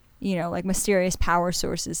 like mysterious power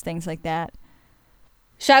sources, things like that.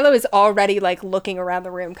 Shiloh is already like looking around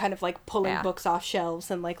the room, kind of like pulling Yeah. books off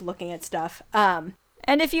shelves and like looking at stuff. And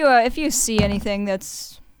if you see anything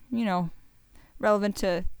that's, relevant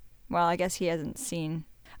to, well, I guess he hasn't seen.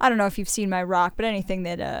 I don't know if you've seen my rock, but anything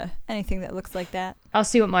that looks like that. I'll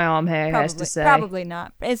see what my arm hair has to say. Probably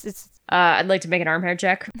not. It's I'd like to make an arm hair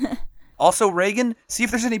check. Also, Reagan, see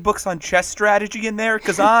if there's any books on chess strategy in there,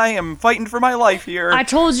 because I am fighting for my life here. I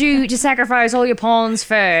told you to sacrifice all your pawns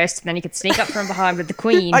first, and then you could sneak up from behind with the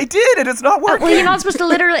queen. I did, and it's not working. Well, you're not supposed to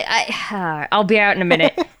literally... I'll be out in a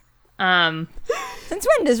minute. Since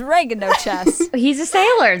when does Reagan know chess? He's a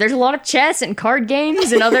sailor. There's a lot of chess and card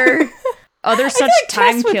games and other such Like,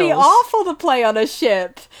 time chess would kills. be awful to play on a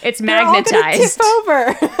ship. It's They're all gonna magnetized. tip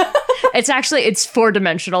over. It's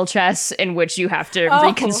 4-dimensional chess in which you have to Oh.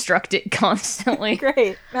 reconstruct it constantly.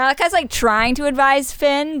 Great. Malachi's like trying to advise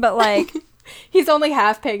Finn, but like He's only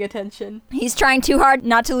half paying attention. he's trying too hard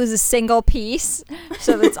not to lose a single piece,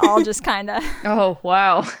 so it's all just kind of. Oh,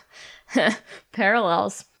 wow.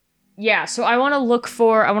 Parallels. Yeah, so I want to look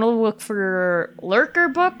for lurker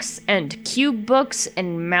books and cube books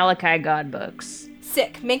and Malachi God books.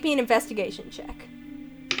 Sick. Make me an investigation check.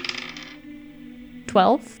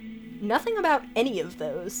 12. Nothing about any of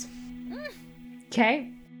those. Okay.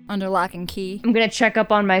 Under lock and key. I'm gonna check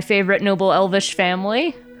up on my favorite noble elvish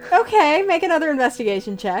family. Okay, make another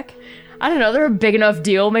investigation check. I don't know, they're a big enough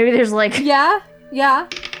deal. Maybe there's like... Yeah? Yeah?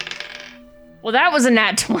 Well, that was a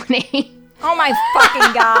nat 20. Oh my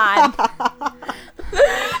fucking god!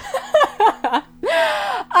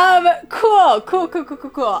 Cool.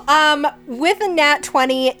 With a nat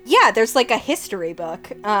 20, yeah, there's like a history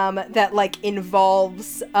book, that like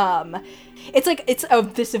involves, it's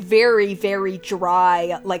this very, very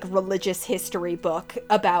dry, like religious history book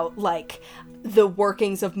about like the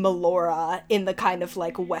workings of Melora in the kind of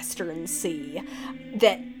like Western Sea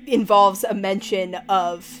that involves a mention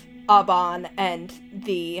of Aban and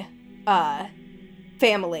the,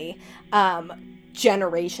 family,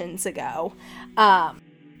 generations ago.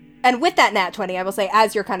 And with that nat 20, I will say,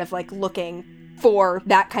 as you're kind of like looking for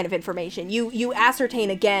that kind of information, you ascertain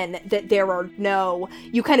again that there are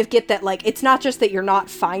you kind of get that like, it's not just that you're not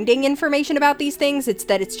finding information about these things, it's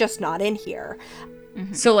that it's just not in here.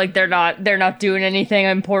 So like they're not doing anything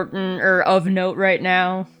important or of note right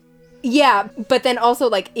now. Yeah, but then also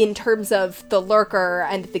like in terms of the lurker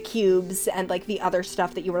and the cubes and like the other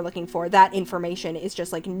stuff that you were looking for, that information is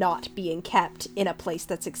just like not being kept in a place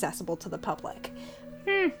that's accessible to the public.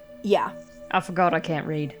 Yeah. I forgot I can't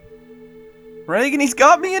read. Reagan, he's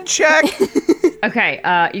got me in check. Okay,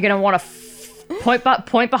 you're gonna want to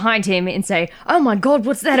point behind him and say, "Oh my god,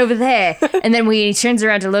 what's that over there?" And then when he turns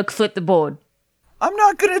around to look, flip the board. I'm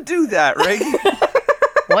not gonna do that, Reagan.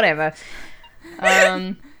 Whatever.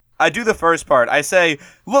 I do the first part. I say,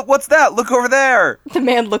 look, what's that? Look over there. The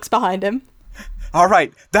man looks behind him All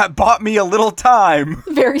right, that bought me a little time.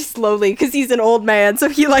 very slowly because he's an old man, so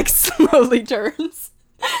he like slowly turns.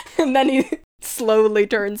 And then he slowly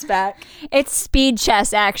turns back. It's speed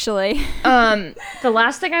chess, actually. The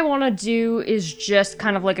last thing I want to do is just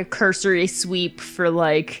kind of like a cursory sweep for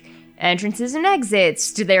like entrances and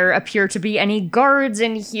exits. Do there appear to be any guards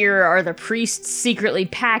in here? Are the priests secretly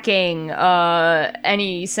packing?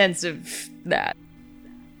 Any sense of that?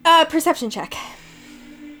 Perception check.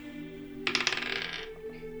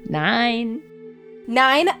 9.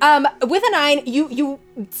 9. With a 9, you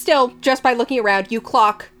still, just by looking around, you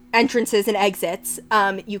clock entrances and exits.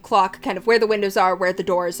 You clock kind of where the windows are, where the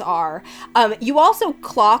doors are. You also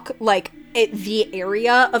clock, like, the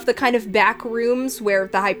area of the kind of back rooms where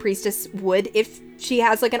the High Priestess would, if she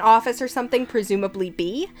has, like, an office or something, presumably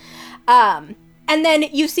be. And then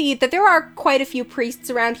you see that there are quite a few priests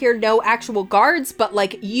around here, no actual guards, but,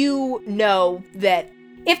 like, you know that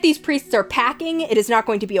if these priests are packing, it is not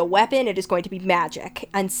going to be a weapon, it is going to be magic.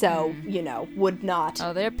 And so, would not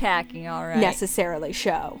Oh, they're packing, all right. necessarily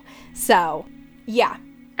show. So, Yeah.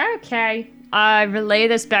 Okay. I relay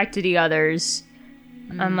this back to the others.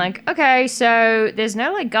 I'm like, okay, so there's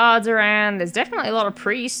no, like, guards around. There's definitely a lot of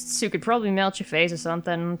priests who could probably melt your face or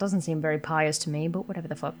something. Doesn't seem very pious to me, but whatever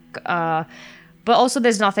the fuck. But also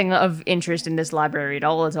there's nothing of interest in this library at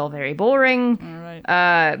all. It's all very boring. All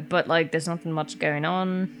right. But, like, there's nothing much going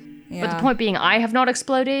on. Yeah. But the point being, I have not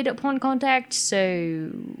exploded upon contact,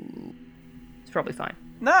 so it's probably fine.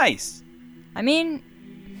 Nice. I mean,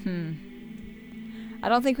 I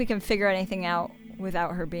don't think we can figure anything out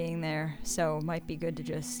without her being there, so it might be good to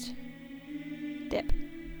just dip.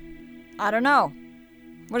 I don't know.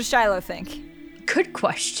 What does Shiloh think? Good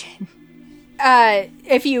question.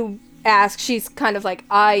 If you ask, she's kind of like,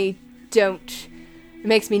 I don't... It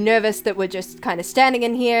makes me nervous that we're just kind of standing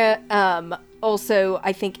in here. Also,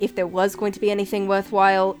 I think if there was going to be anything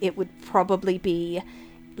worthwhile, it would probably be,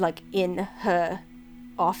 like, in her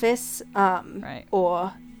office. Right.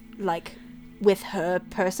 Or, like, with her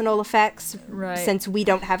personal effects. Right. Since we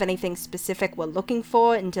don't have anything specific we're looking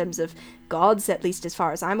for in terms of gods, at least as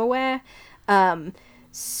far as I'm aware.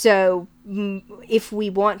 So if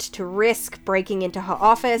we want to risk breaking into her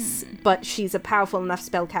office, but she's a powerful enough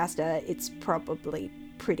spellcaster, it's probably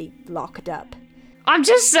pretty locked up. I'm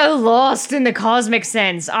just so lost in the cosmic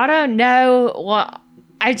sense. I don't know what...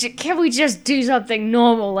 Can we just do something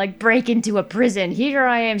normal, like break into a prison? Here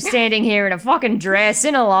I am standing here in a fucking dress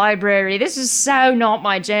in a library. This is so not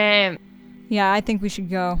my jam. Yeah, I think we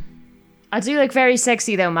should go. I do look very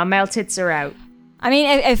sexy though. My male tits are out. I mean,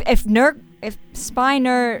 if Spy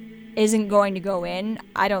Nerd isn't going to go in,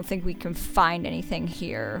 I don't think we can find anything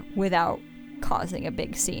here without causing a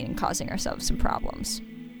big scene and causing ourselves some problems.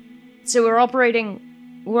 So we're operating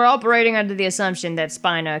under the assumption that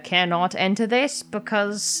Spina cannot enter this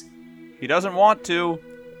because... He doesn't want to.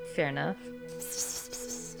 Fair enough.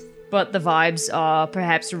 But the vibes are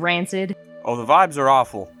perhaps rancid. Oh, the vibes are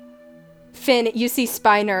awful. Finn, you see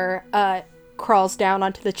Spiner crawls down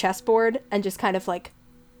onto the chessboard and just kind of like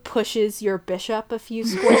pushes your bishop a few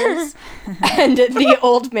squares. And the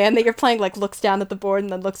old man that you're playing like looks down at the board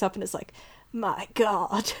and then looks up and is like, my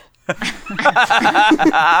god.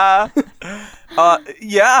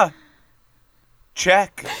 Yeah.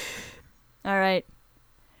 Check. All right.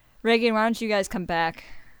 Reagan, why don't you guys come back?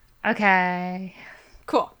 Okay.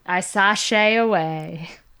 Cool. I sashay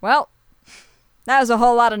away. Well, that was a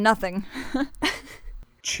whole lot of nothing.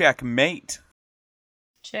 Checkmate.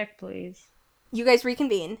 Check, please. You guys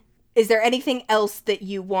reconvene. Is there anything else that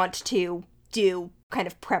you want to do kind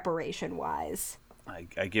of preparation wise?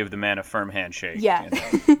 I give the man a firm handshake. Yeah.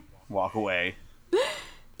 And walk away.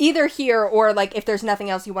 Either here or like if there's nothing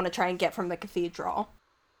else you want to try and get from the cathedral.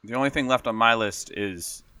 The only thing left on my list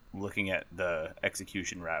is looking at the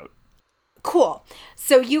execution route. Cool.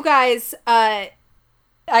 So you guys, I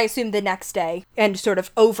assume the next day and sort of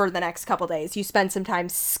over the next couple days, you spend some time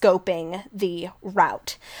scoping the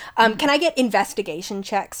route. Can I get investigation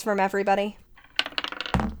checks from everybody?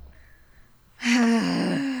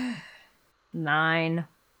 9.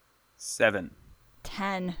 7.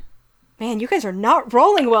 10. Man, you guys are not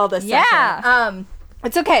rolling well this Yeah. session.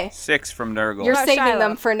 It's okay. 6 from Nurgle. You're about saving Shiloh?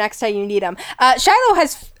 them for next time you need them. Shiloh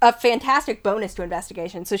has a fantastic bonus to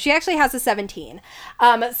investigation, so she actually has a 17.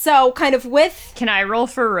 So kind of with... Can I roll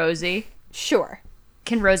for Rosie? Sure.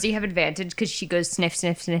 Can Rosie have advantage because she goes sniff,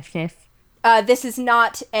 sniff, sniff, sniff? This is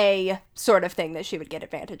not a sort of thing that she would get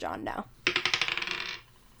advantage on, no.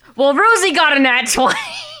 Well, Rosie got a nat 20.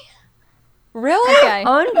 Really? Okay.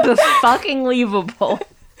 Unfucking-leavable.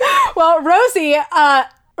 Well, Rosie,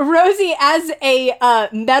 as a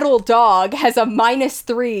metal dog, has a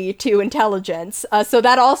 -3 to intelligence, so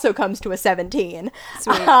that also comes to a 17.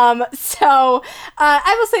 Sweet. So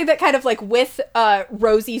I will say that kind of like with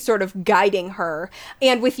Rosie sort of guiding her,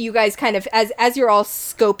 and with you guys kind of as you're all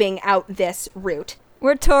scoping out this route,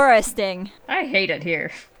 We're touristing. I hate it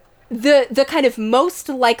here. the kind of most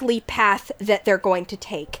likely path that they're going to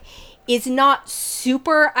take is not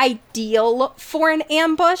super ideal for an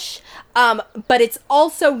ambush, but it's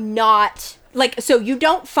also not like, so you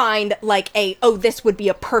don't find like this would be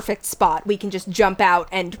a perfect spot, we can just jump out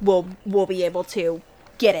and we'll be able to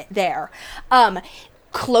get it there.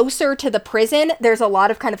 Closer to the prison, there's a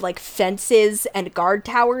lot of kind of like fences and guard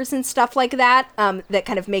towers and stuff like that, that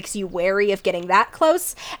kind of makes you wary of getting that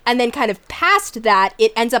close. And then kind of past that,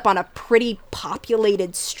 it ends up on a pretty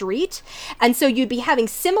populated street. And so you'd be having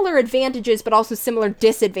similar advantages, but also similar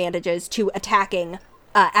disadvantages to attacking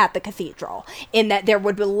at the cathedral, in that there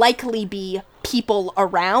would likely be people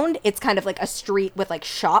around. It's kind of like a street with like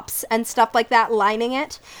shops and stuff like that lining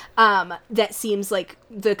it. That seems like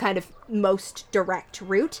the kind of most direct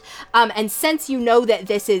route. And since you know that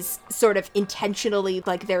this is sort of intentionally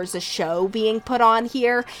like there's a show being put on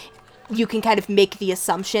here, you can kind of make the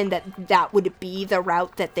assumption that that would be the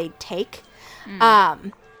route that they'd take.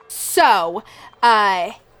 So,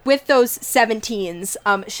 with those 17s,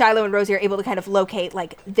 Shiloh and Rosie are able to kind of locate,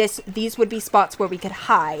 like, these would be spots where we could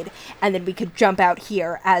hide, and then we could jump out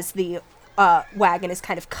here as the wagon is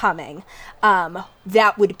kind of coming.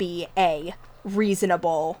 That would be a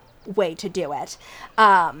reasonable way to do it.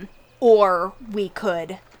 Or we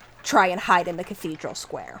could try and hide in the cathedral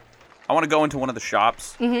square. I want to go into one of the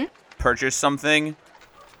shops, purchase something,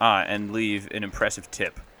 and leave an impressive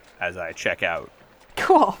tip as I check out.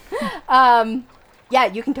 Cool. Yeah,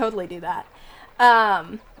 you can totally do that.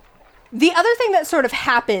 The other thing that sort of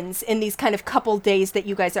happens in these kind of couple days that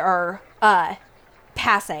you guys are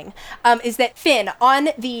passing is that Finn, on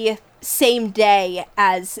the same day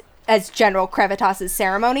as General Crevitas's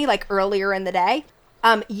ceremony, like earlier in the day,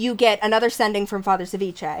 you get another sending from Father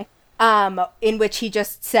Ceviche, in which he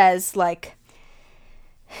just says, like,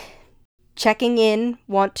 checking in,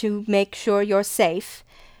 want to make sure you're safe.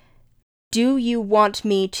 Do you want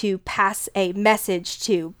me to pass a message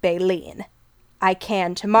to Baleen? I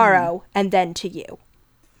can tomorrow, and then to you.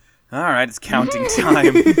 All right, it's counting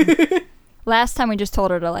time. Last time we just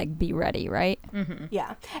told her to, like, be ready, right?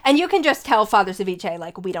 Yeah. And you can just tell Father Ceviche,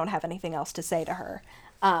 like, we don't have anything else to say to her.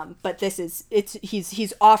 But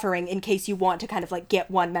he's offering in case you want to kind of, like, get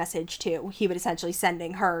one message too. He would essentially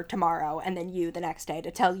sending her tomorrow, and then you the next day to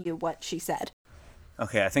tell you what she said.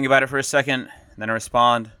 Okay, I think about it for a second, then I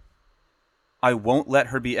respond. I won't let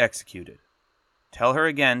her be executed. Tell her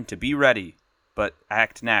again to be ready, but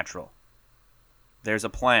act natural. There's a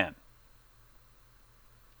plan.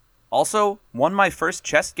 Also, won my first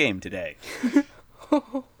chess game today.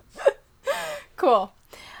 Cool.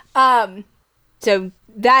 So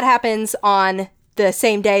that happens on the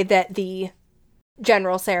same day that the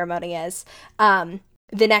general ceremony is. The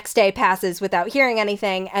next day passes without hearing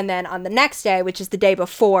anything, and then on the next day, which is the day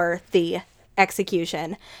before the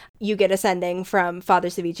execution, you get a sending from Father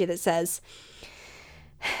Ceviche that says,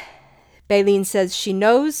 Baleen says she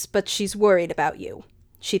knows, but she's worried about you.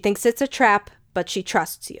 She thinks it's a trap, but she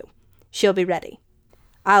trusts you. She'll be ready.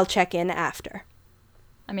 I'll check in after.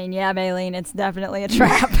 I mean, yeah, Baleen, it's definitely a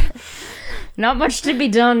trap. Not much to be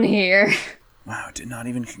done here. Wow, did not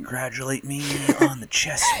even congratulate me on the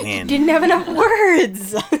chess win. Didn't have enough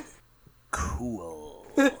words. Cool.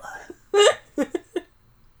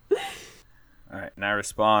 Alright, and I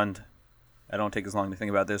respond. I don't take as long to think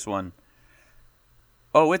about this one.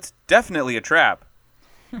 Oh, it's definitely a trap.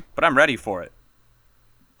 But I'm ready for it.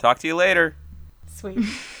 Talk to you later. Sweet.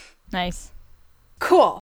 Nice.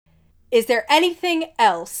 Cool. Is there anything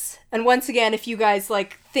else? And once again, if you guys,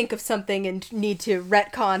 like, think of something and need to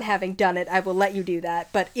retcon having done it, I will let you do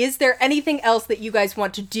that. But is there anything else that you guys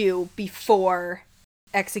want to do before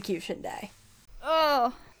execution day?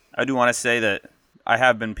 Oh. I do want to say that I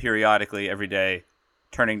have been periodically every day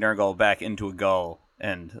turning Nurgle back into a gull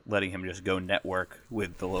and letting him just go network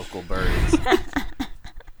with the local birds.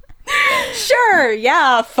 Sure,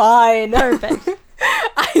 yeah, fine. Perfect.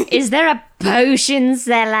 Is there a potion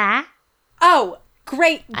seller? Oh,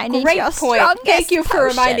 great, I need great your point. strongest Thank you for potion.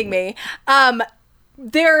 reminding me.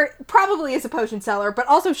 There probably is a potion seller, but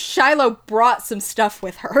also Shiloh brought some stuff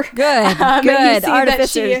with her. Good, And you good. see that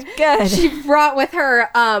Artificers, good. She brought with her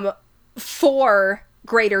 4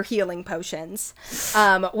 greater healing potions,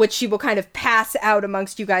 which she will kind of pass out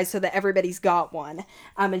amongst you guys so that everybody's got one,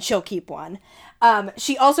 and she'll keep one.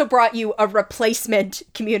 She also brought you a replacement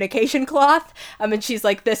communication cloth, and she's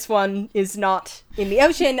like, this one is not in the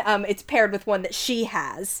ocean, it's paired with one that she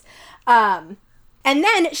has. And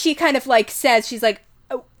then she kind of, like, says, she's like,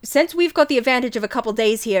 oh, since we've got the advantage of a couple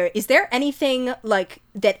days here, is there anything, like,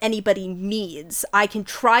 that anybody needs? I can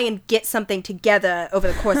try and get something together over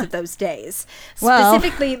the course of those days. Well-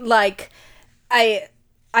 Specifically, like, I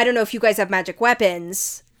don't know if you guys have magic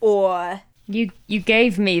weapons, or... You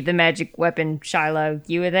gave me the magic weapon, Shiloh.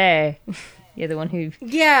 You were there. You're the one who...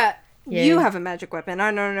 Yeah, Yeah. you have a magic weapon.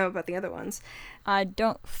 I don't know about the other ones. I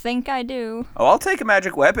don't think I do. Oh, I'll take a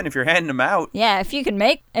magic weapon if you're handing them out. Yeah, if you can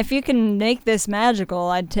make this magical,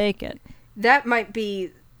 I'd take it. That might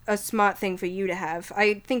be a smart thing for you to have.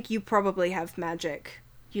 I think you probably have magic,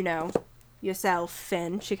 you know, yourself,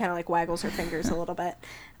 Finn. She kind of, like, waggles her fingers a little bit.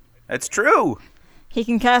 It's true. He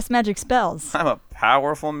can cast magic spells. I'm a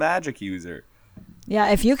powerful magic user. Yeah,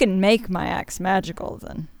 if you can make my axe magical,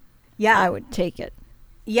 then Yeah. I would take it.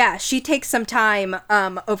 Yeah, she takes some time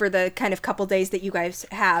over the kind of couple days that you guys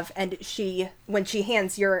have, and when she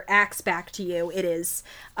hands your axe back to you, it is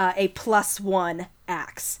a +1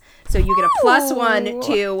 axe. So you get a +1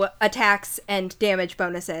 to attacks and damage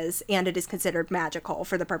bonuses, and it is considered magical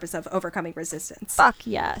for the purpose of overcoming resistance. Fuck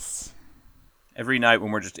yes. Every night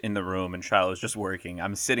when we're just in the room and Shiloh's just working,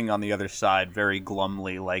 I'm sitting on the other side, very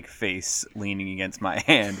glumly, like face leaning against my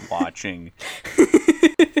hand, watching.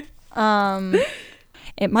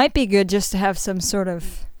 It might be good just to have some sort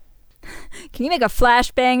of... Can you make a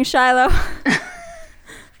flashbang, Shiloh?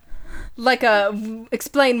 Like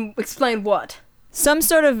explain what? Some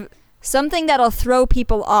sort of... Something that'll throw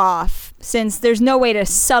people off, since there's no way to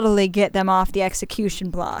subtly get them off the execution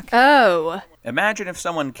block. Oh. Imagine if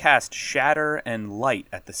someone cast Shatter and Light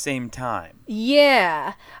at the same time.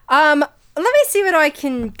 Yeah. Let me see what I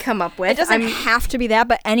can come up with. It doesn't have to be that,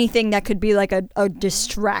 but anything that could be like a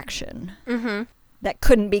distraction. Mm-hmm. That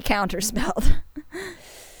couldn't be counterspelled.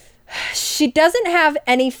 She doesn't have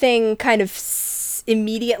anything kind of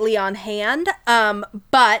immediately on hand,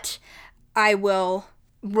 but I will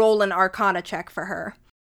roll an Arcana check for her.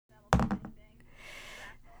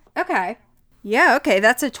 Okay. Yeah, okay,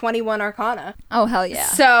 that's a 21 Arcana. Oh, hell yeah.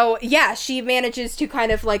 So, yeah, she manages to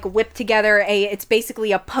kind of, like, whip together it's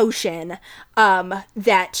basically a potion,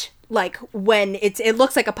 that, like, when it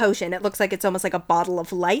looks like a potion, it looks like it's almost like a bottle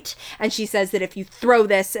of light, and she says that if you throw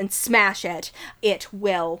this and smash it, it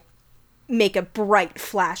will make a bright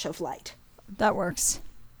flash of light. That works.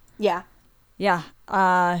 Yeah. Yeah.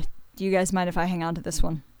 Do you guys mind if I hang on to this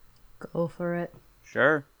one? Go for it.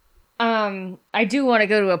 Sure. I do want to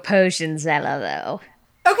go to a potion cellar, though.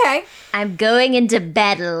 Okay. I'm going into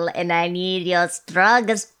battle, and I need your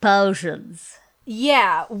strongest potions.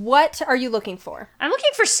 Yeah, what are you looking for? I'm looking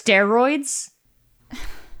for steroids.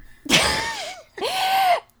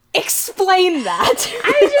 Explain that.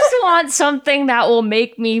 I just want something that will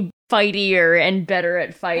make me fightier and better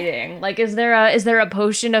at fighting. Like, is there a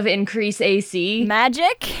potion of increase AC?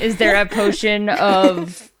 Magic? Is there a potion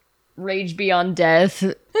of rage beyond death?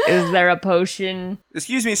 Is there a potion?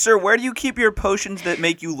 Excuse me, sir, where do you keep your potions that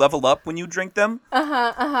make you level up when you drink them?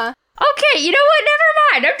 Okay, you know what? Never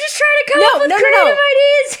mind. I'm just trying to come up with creative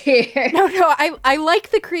ideas here. No, I like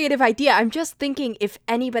the creative idea. I'm just thinking if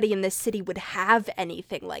anybody in this city would have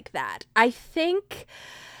anything like that. I think,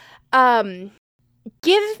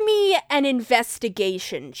 give me an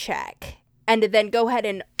investigation check, and then go ahead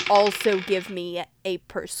and also give me a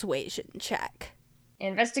persuasion check.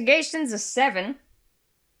 Investigation's a 7.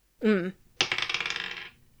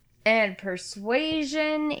 And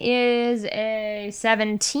persuasion is a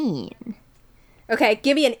 17. Okay,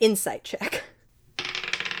 give me an insight check.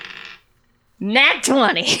 Nat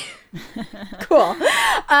 20. Cool.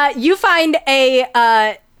 You find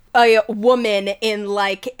a woman in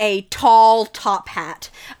like a tall top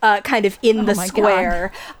hat, kind of in the my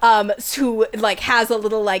square, who like has a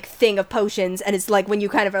little like thing of potions, and it's like when you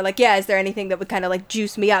kind of are like, yeah, is there anything that would kind of like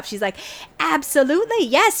juice me up? She's like, absolutely,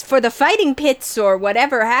 yes, for the fighting pits or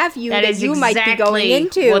whatever have you that you might be going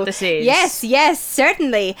into. What this is. Yes,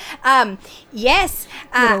 certainly. Yes,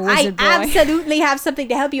 I absolutely have something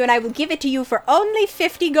to help you, and I will give it to you for only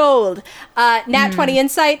 50 gold. Nat 20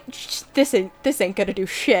 insight. This ain't gonna do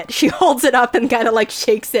shit. She holds it up and kind of like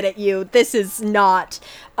shakes it at you. This is not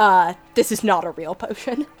a real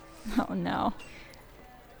potion. Oh no.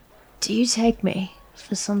 Do you take me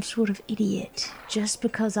for some sort of idiot just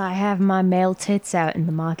because I have my male tits out in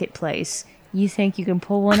the marketplace? You think you can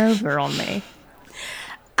pull one over on me?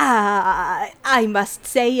 I must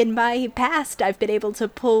say in my past I've been able to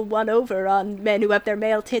pull one over on men who have their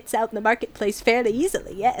male tits out in the marketplace fairly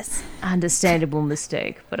easily, yes. Understandable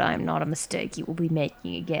mistake, but I am not a mistake you will be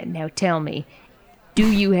making again. Now tell me,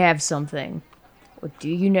 do you have something? Or do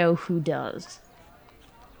you know who does?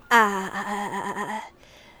 I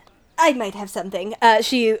might have something.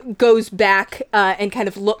 She goes back and kind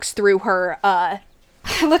of looks through her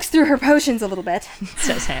potions a little bit.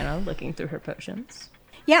 Says Hannah, looking through her potions.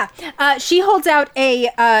 Yeah, she holds out a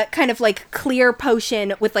kind of like clear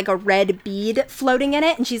potion with like a red bead floating in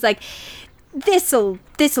it, and she's like, this'll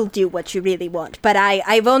do what you really want, but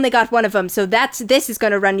I've only got one of them, so this is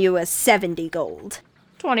gonna run you a 70 gold.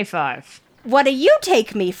 25. What do you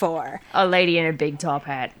take me for? A lady in a big top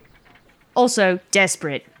hat. Also,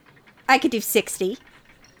 desperate. I could do 60.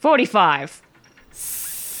 45.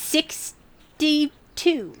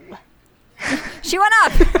 62. She went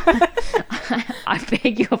up! I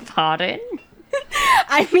beg your pardon?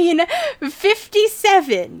 I mean,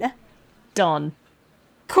 57. Done.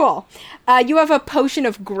 Cool. You have a potion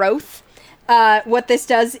of growth. What this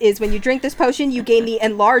does is when you drink this potion, you gain the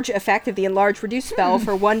enlarge effect of the enlarge reduce spell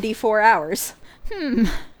for 1d4 hours.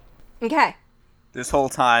 Okay. This whole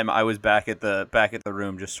time I was back at the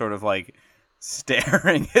room, just sort of like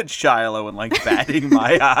staring at Shiloh and like batting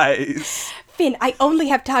my eyes. Finn, I only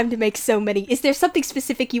have time to make so many. Is there something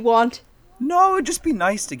specific you want? No, it'd just be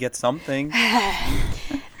nice to get something.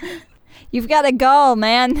 You've got to go,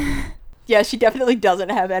 man. Yeah, she definitely doesn't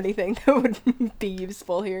have anything that would be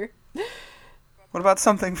useful here. What about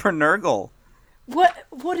something for Nurgle? What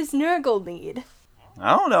does Nurgle need?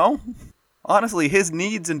 I don't know. Honestly, his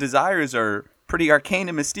needs and desires are pretty arcane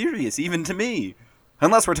and mysterious, even to me.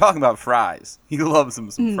 Unless we're talking about fries. He loves him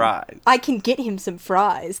some fries. I can get him some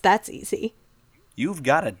fries. That's easy. You've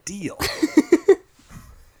got a deal.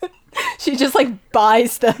 She just, like,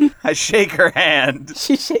 buys them. I shake her hand.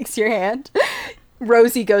 She shakes your hand.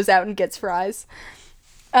 Rosie goes out and gets fries.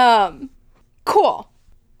 Cool.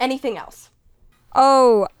 Anything else?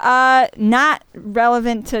 Oh, not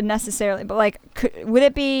relevant to necessarily, but like,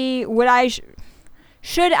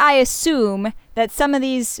 should I assume that some of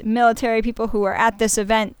these military people who were at this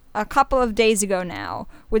event a couple of days ago now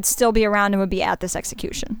would still be around and would be at this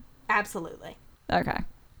execution? Absolutely. Okay.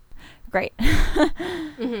 Great.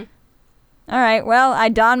 All right, well, I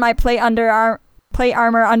don my plate armor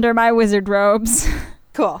under my wizard robes.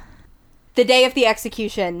 Cool. The day of the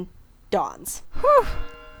execution dawns.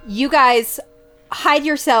 You guys hide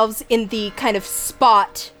yourselves in the kind of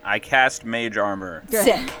spot. I cast mage armor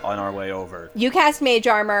Sick. on our way over. You cast mage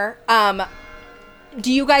armor.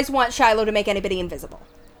 Do you guys want Shiloh to make anybody invisible?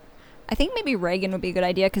 I think maybe Reagan would be a good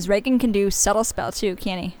idea, because Reagan can do subtle spell too,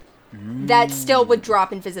 can't he? That still would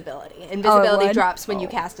drop invisibility. Invisibility would? drops when you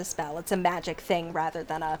cast a spell. It's a magic thing rather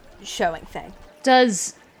than a showing thing.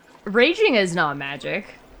 Does raging is not magic?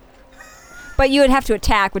 But you would have to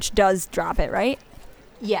attack, which does drop it, right?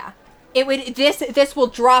 Yeah. It would this will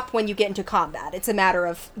drop when you get into combat. It's a matter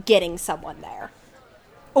of getting someone there.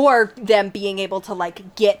 Or them being able to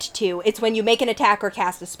like get to. It's when you make an attack or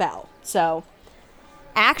cast a spell. So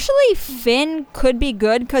Actually, Finn could be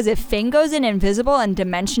good, because if Finn goes in invisible and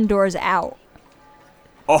dimension doors out.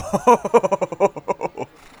 Oh.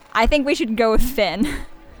 I think we should go with Finn.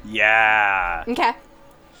 Yeah. okay.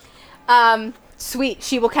 Sweet.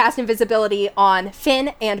 She will cast invisibility on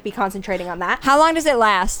Finn and be concentrating on that. How long does it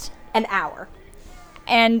last? An hour.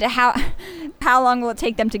 And how long will it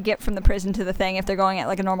take them to get from the prison to the thing if they're going at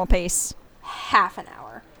like a normal pace? Half an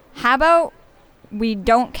hour. How about we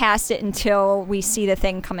don't cast it until we see the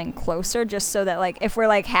thing coming closer, just so that like if we're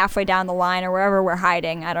like halfway down the line or wherever we're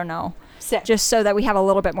hiding, I don't know. Sick. Just so that we have a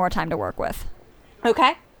little bit more time to work with.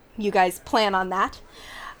 Okay. You guys plan on that.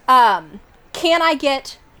 Can I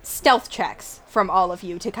get stealth checks from all of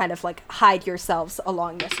you to kind of like hide yourselves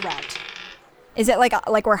along this route? Is it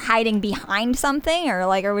like we're hiding behind something, or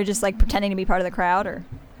like are we just like pretending to be part of the crowd, or?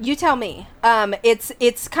 You tell me.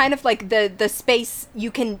 It's kind of like the space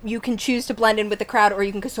you can choose to blend in with the crowd, or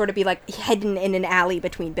you can sort of be like hidden in an alley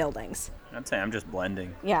between buildings. I'd say I'm just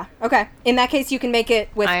blending. Yeah. Okay. In that case, you can make it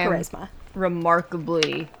with I am charisma.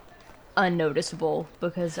 remarkably unnoticeable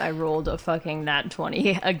because I rolled a fucking nat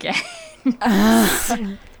 20 again.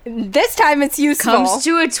 This time it's useful. Comes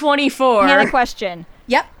to a 24. Hannah, question.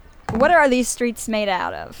 Yep. What are these streets made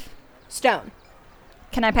out of? Stone.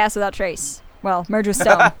 Can I pass without trace? Well, merge with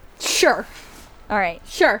stone. Sure. All right.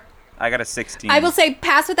 Sure. I got a 16. I will say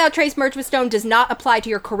pass without trace, merge with stone does not apply to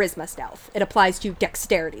your charisma stealth. It applies to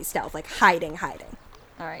dexterity stealth, like hiding.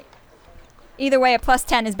 All right. Either way, a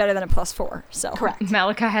 +10 is better than a +4. So Correct.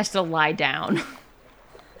 Malachi has to lie down.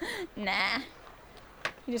 Nah.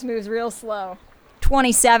 He just moves real slow.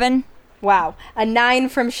 27. Wow. A 9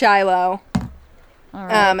 from Shiloh. All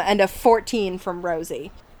right. And a 14 from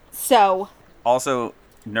Rosie. So, Also,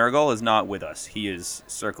 Nurgle is not with us. He is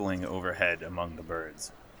circling overhead among the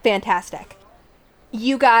birds. fantastic.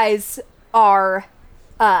 You guys are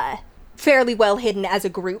fairly well hidden as a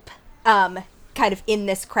group, kind of in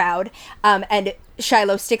this crowd. And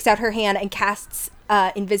Shiloh sticks out her hand and casts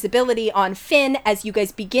invisibility on Finn as you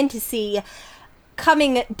guys begin to see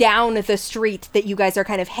coming down the street that you guys are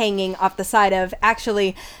kind of hanging off the side of.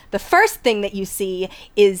 Actually, the first thing that you see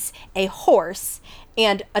is a horse.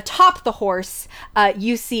 And atop the horse,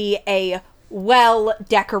 you see a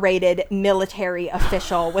well-decorated military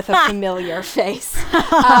official with a familiar face.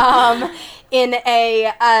 In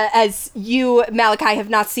a, as you, Malachi, have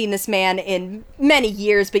not seen this man in many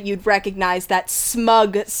years, but you'd recognize that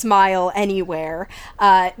smug smile anywhere.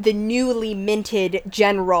 The newly minted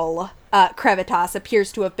General Crevitas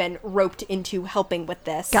appears to have been roped into helping with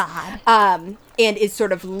this. God. And is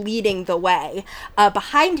sort of leading the way.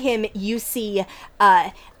 Behind him, you see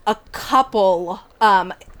a a couple,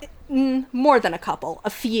 more than a couple, a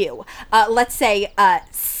few, let's say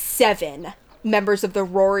 7 members of the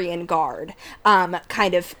Rorian Guard,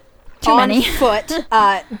 kind of Too on many. foot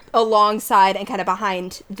alongside and kind of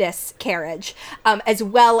behind this carriage, as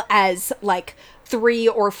well as like 3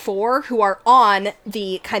 or 4 who are on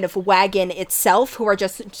the kind of wagon itself, who are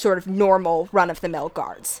just sort of normal run-of-the-mill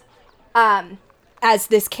guards. As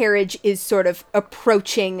this carriage is sort of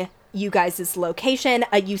approaching you guys' location,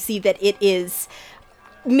 you see that it is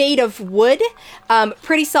made of wood,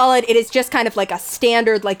 pretty solid. It is just kind of like a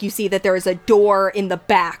standard, like you see that there is a door in the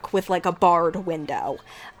back with like a barred window.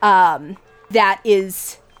 That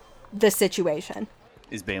is the situation.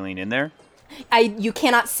 Is Baleen in there? You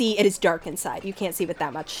cannot see. It is dark inside. You can't see with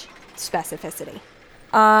that much specificity.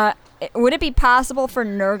 Would it be possible for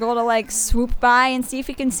Nurgle to like swoop by and see if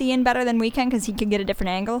he can see in better than we can, because he can get a different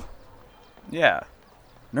angle? Yeah.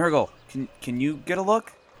 Nurgle, can you get a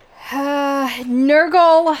look?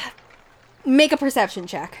 Nurgle, make a perception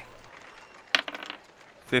check.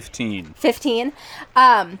 15. 15.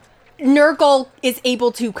 Nurgle is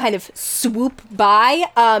able to kind of swoop by.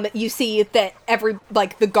 You see that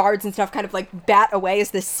the guards and stuff kind of like bat away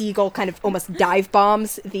as the seagull kind of almost dive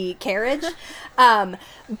bombs the carriage.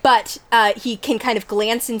 But he can kind of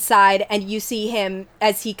glance inside, and you see him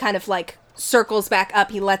as he kind of like circles back up.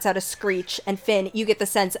 He lets out a screech, and Finn, you get the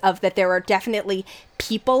sense of that there are definitely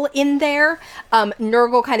people in there.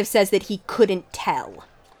 Nurgle kind of says that he couldn't tell.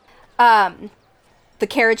 The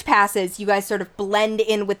carriage passes. You guys sort of blend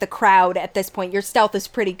in with the crowd at this point. Your stealth is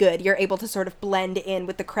pretty good. You're able to sort of blend in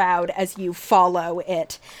with the crowd as you follow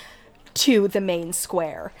it to the main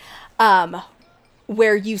square.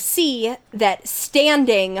 Where you see that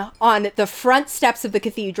standing on the front steps of the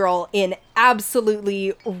cathedral in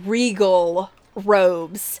absolutely regal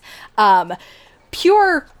robes,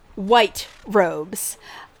 pure white robes,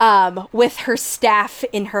 with her staff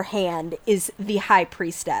in her hand, is the high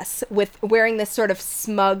priestess, with wearing this sort of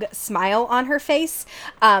smug smile on her face.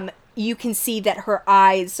 You can see that her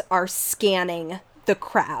eyes are scanning the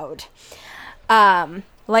crowd.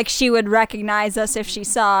 Like she would recognize us if she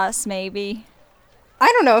saw us, maybe. I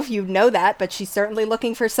don't know if you know that, but she's certainly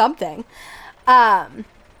looking for something.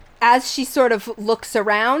 As she sort of looks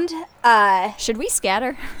around, Should we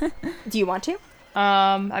scatter? do you want to?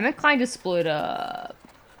 I'm inclined to split up.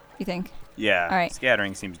 You think? Yeah. All right.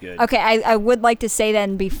 Scattering seems good. Okay, I would like to say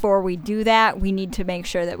then, before we do that, we need to make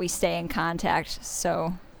sure that we stay in contact.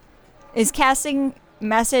 So, is casting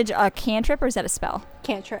message a cantrip or is that a spell?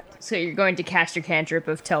 Cantrip. So you're going to cast your cantrip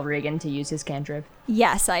of tell Regan to use his cantrip.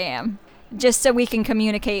 Yes, I am. Just so we can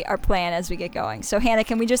communicate our plan as we get going. So, Hannah,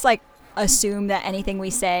 can we just like assume that anything we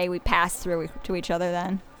say, we pass through to each other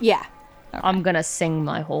then? Yeah. I'm gonna sing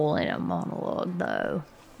my whole inner monologue though.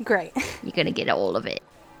 Great. You're gonna get all of it.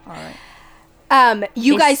 All right.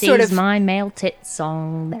 You guys This sort is of my male tit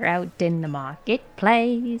song. They're out in the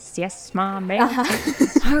marketplace. Yes, my male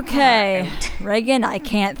tit. Okay, Reagan, I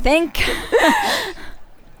can't think.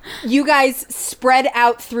 you guys spread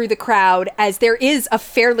out through the crowd, as there is a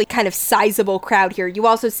fairly kind of sizable crowd here. You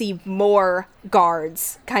also see more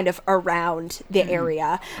guards kind of around the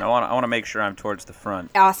area. And I want to make sure I'm towards the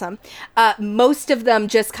front. Awesome. Most of them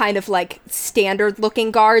just kind of like standard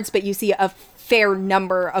looking guards, but you see a fair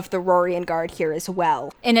number of the Rorian Guard here as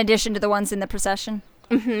well. In addition to the ones in the procession?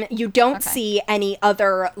 You don't see any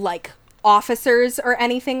other like officers or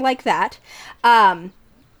anything like that.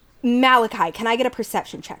 Malachi, can I get a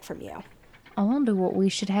perception check from you? I wonder what we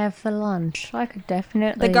should have for lunch. I could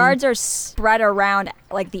definitely. The guards are spread around,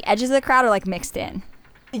 like the edges of the crowd, or like mixed in?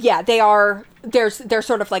 Yeah, they are. They're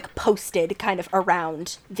sort of like posted kind of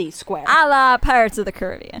around the square. A la Pirates of the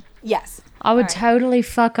Caribbean. Yes. I would Alright. totally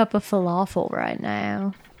fuck up a falafel right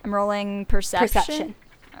now. I'm rolling perception. Perception.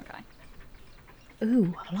 Okay.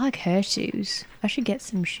 Ooh, I like her shoes. I should get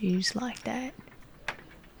some shoes like that.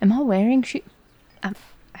 Am I wearing shoes?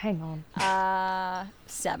 Hang on.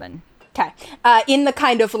 7. Okay. In the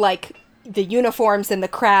kind of like the uniforms and the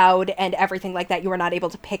crowd and everything like that, you are not able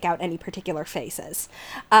to pick out any particular faces.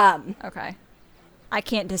 Okay. I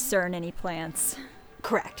can't discern any plants.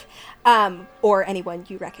 Correct. Or anyone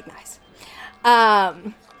you recognize.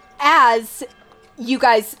 As you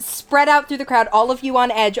guys spread out through the crowd, all of you on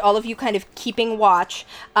edge, all of you kind of keeping watch,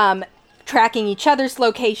 tracking each other's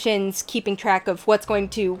locations, keeping track of what's going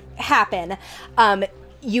to happen,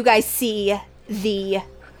 you guys see the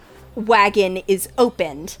wagon is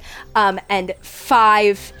opened, and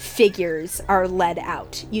 5 figures are led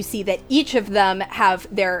out. You see that each of them have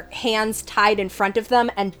their hands tied in front of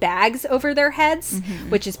them and bags over their heads,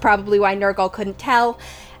 which is probably why Nurgle couldn't tell.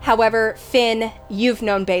 However, Finn, you've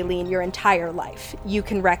known Baleen your entire life. You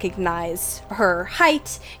can recognize her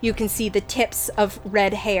height. You can see the tips of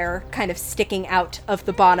red hair kind of sticking out of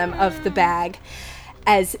the bottom of the bag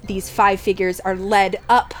as these 5 figures are led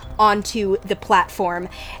up onto the platform,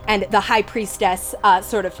 and the High Priestess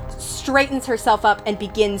sort of straightens herself up and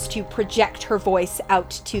begins to project her voice out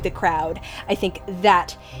to the crowd. I think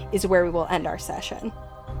that is where we will end our session.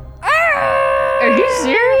 Are you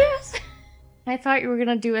serious? I thought you were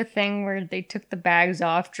gonna do a thing where they took the bags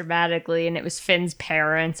off dramatically, and it was Finn's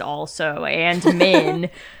parents also, and Min.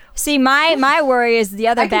 See, my worry is the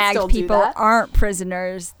other I could still bagged do people that. aren't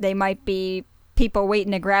prisoners. They might be people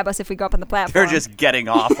waiting to grab us if we go up on the platform. They're just getting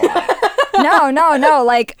off on it. No.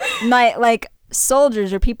 Like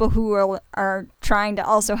soldiers or people who are trying to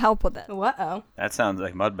also help with it. Uh-oh. That sounds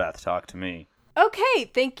like Mudbath talk to me. Okay,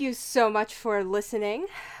 thank you so much for listening.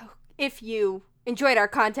 If you enjoyed our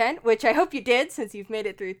content, which I hope you did since you've made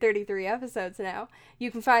it through 33 episodes now, you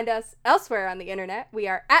can find us elsewhere on the internet. We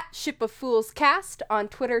are at Ship of Fools Cast on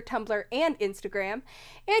Twitter, Tumblr, and Instagram.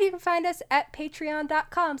 And you can find us at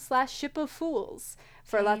patreon.com/shipoffools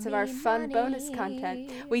for lots of our fun bonus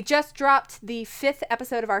content. We just dropped the 5th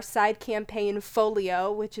episode of our side campaign,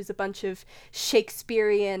 Folio, which is a bunch of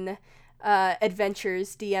Shakespearean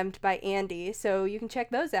adventures DM'd by Andy. So you can check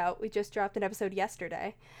those out. We just dropped an episode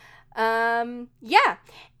yesterday. Yeah,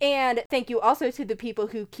 and thank you also to the people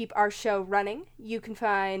who keep our show running. You can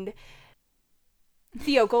find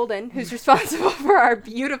Theo Golden, who's responsible for our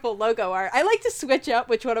beautiful logo art. I like to switch up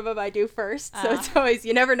which one of them I do first, so it's always,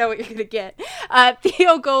 you never know what you're gonna get.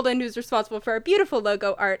 Theo Golden, who's responsible for our beautiful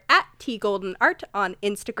logo art at tgoldenart on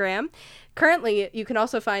Instagram. Currently, you can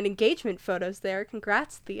also find engagement photos there.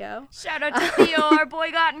 Congrats, Theo. Shout out to Theo, our boy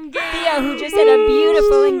got engaged. Theo, who just had a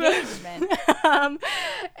beautiful engagement.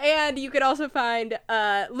 And you can also find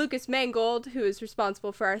Lucas Mangold, who is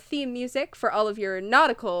responsible for our theme music for all of your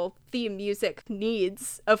nautical theme music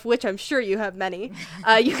needs, of which I'm sure you have many.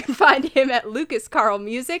 You can find him at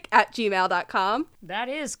lucascarlmusic@gmail.com. That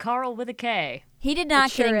is Carl with a K, He did not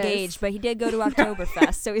sure get is. engaged, but he did go to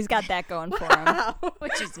Oktoberfest, so he's got that going for him.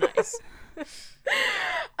 which is nice.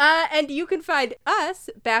 And you can find us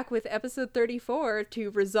back with episode 34 to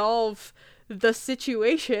resolve the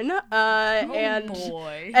situation.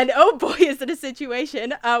 Boy. And oh boy, is it a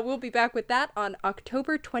situation. We'll be back with that on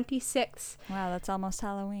October 26th. Wow, that's almost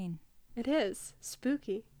Halloween. It is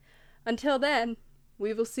spooky. Until then,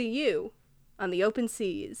 we will see you on the open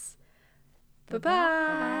seas.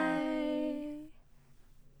 Bye-bye.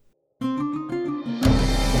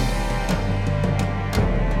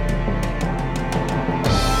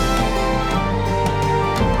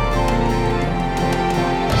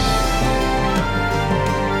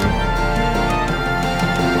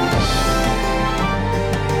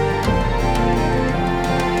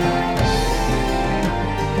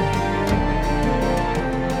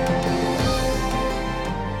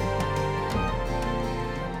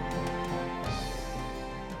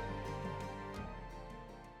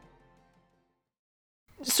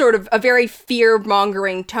 Sort of a very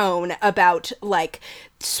fear-mongering tone about, like,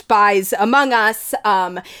 spies among us.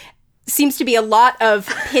 Seems to be a lot of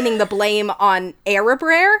pinning the blame on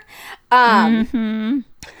Erebraer.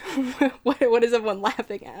 What is everyone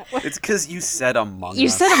laughing at? It's because you said Among You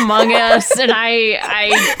Us. said Among Us, and I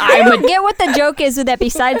get what the joke is with that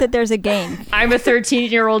besides that there's a game. I'm a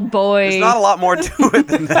 13-year-old boy. There's not a lot more to it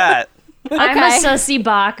than that. I'm a sussy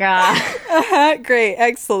baka. Great,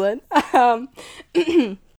 excellent.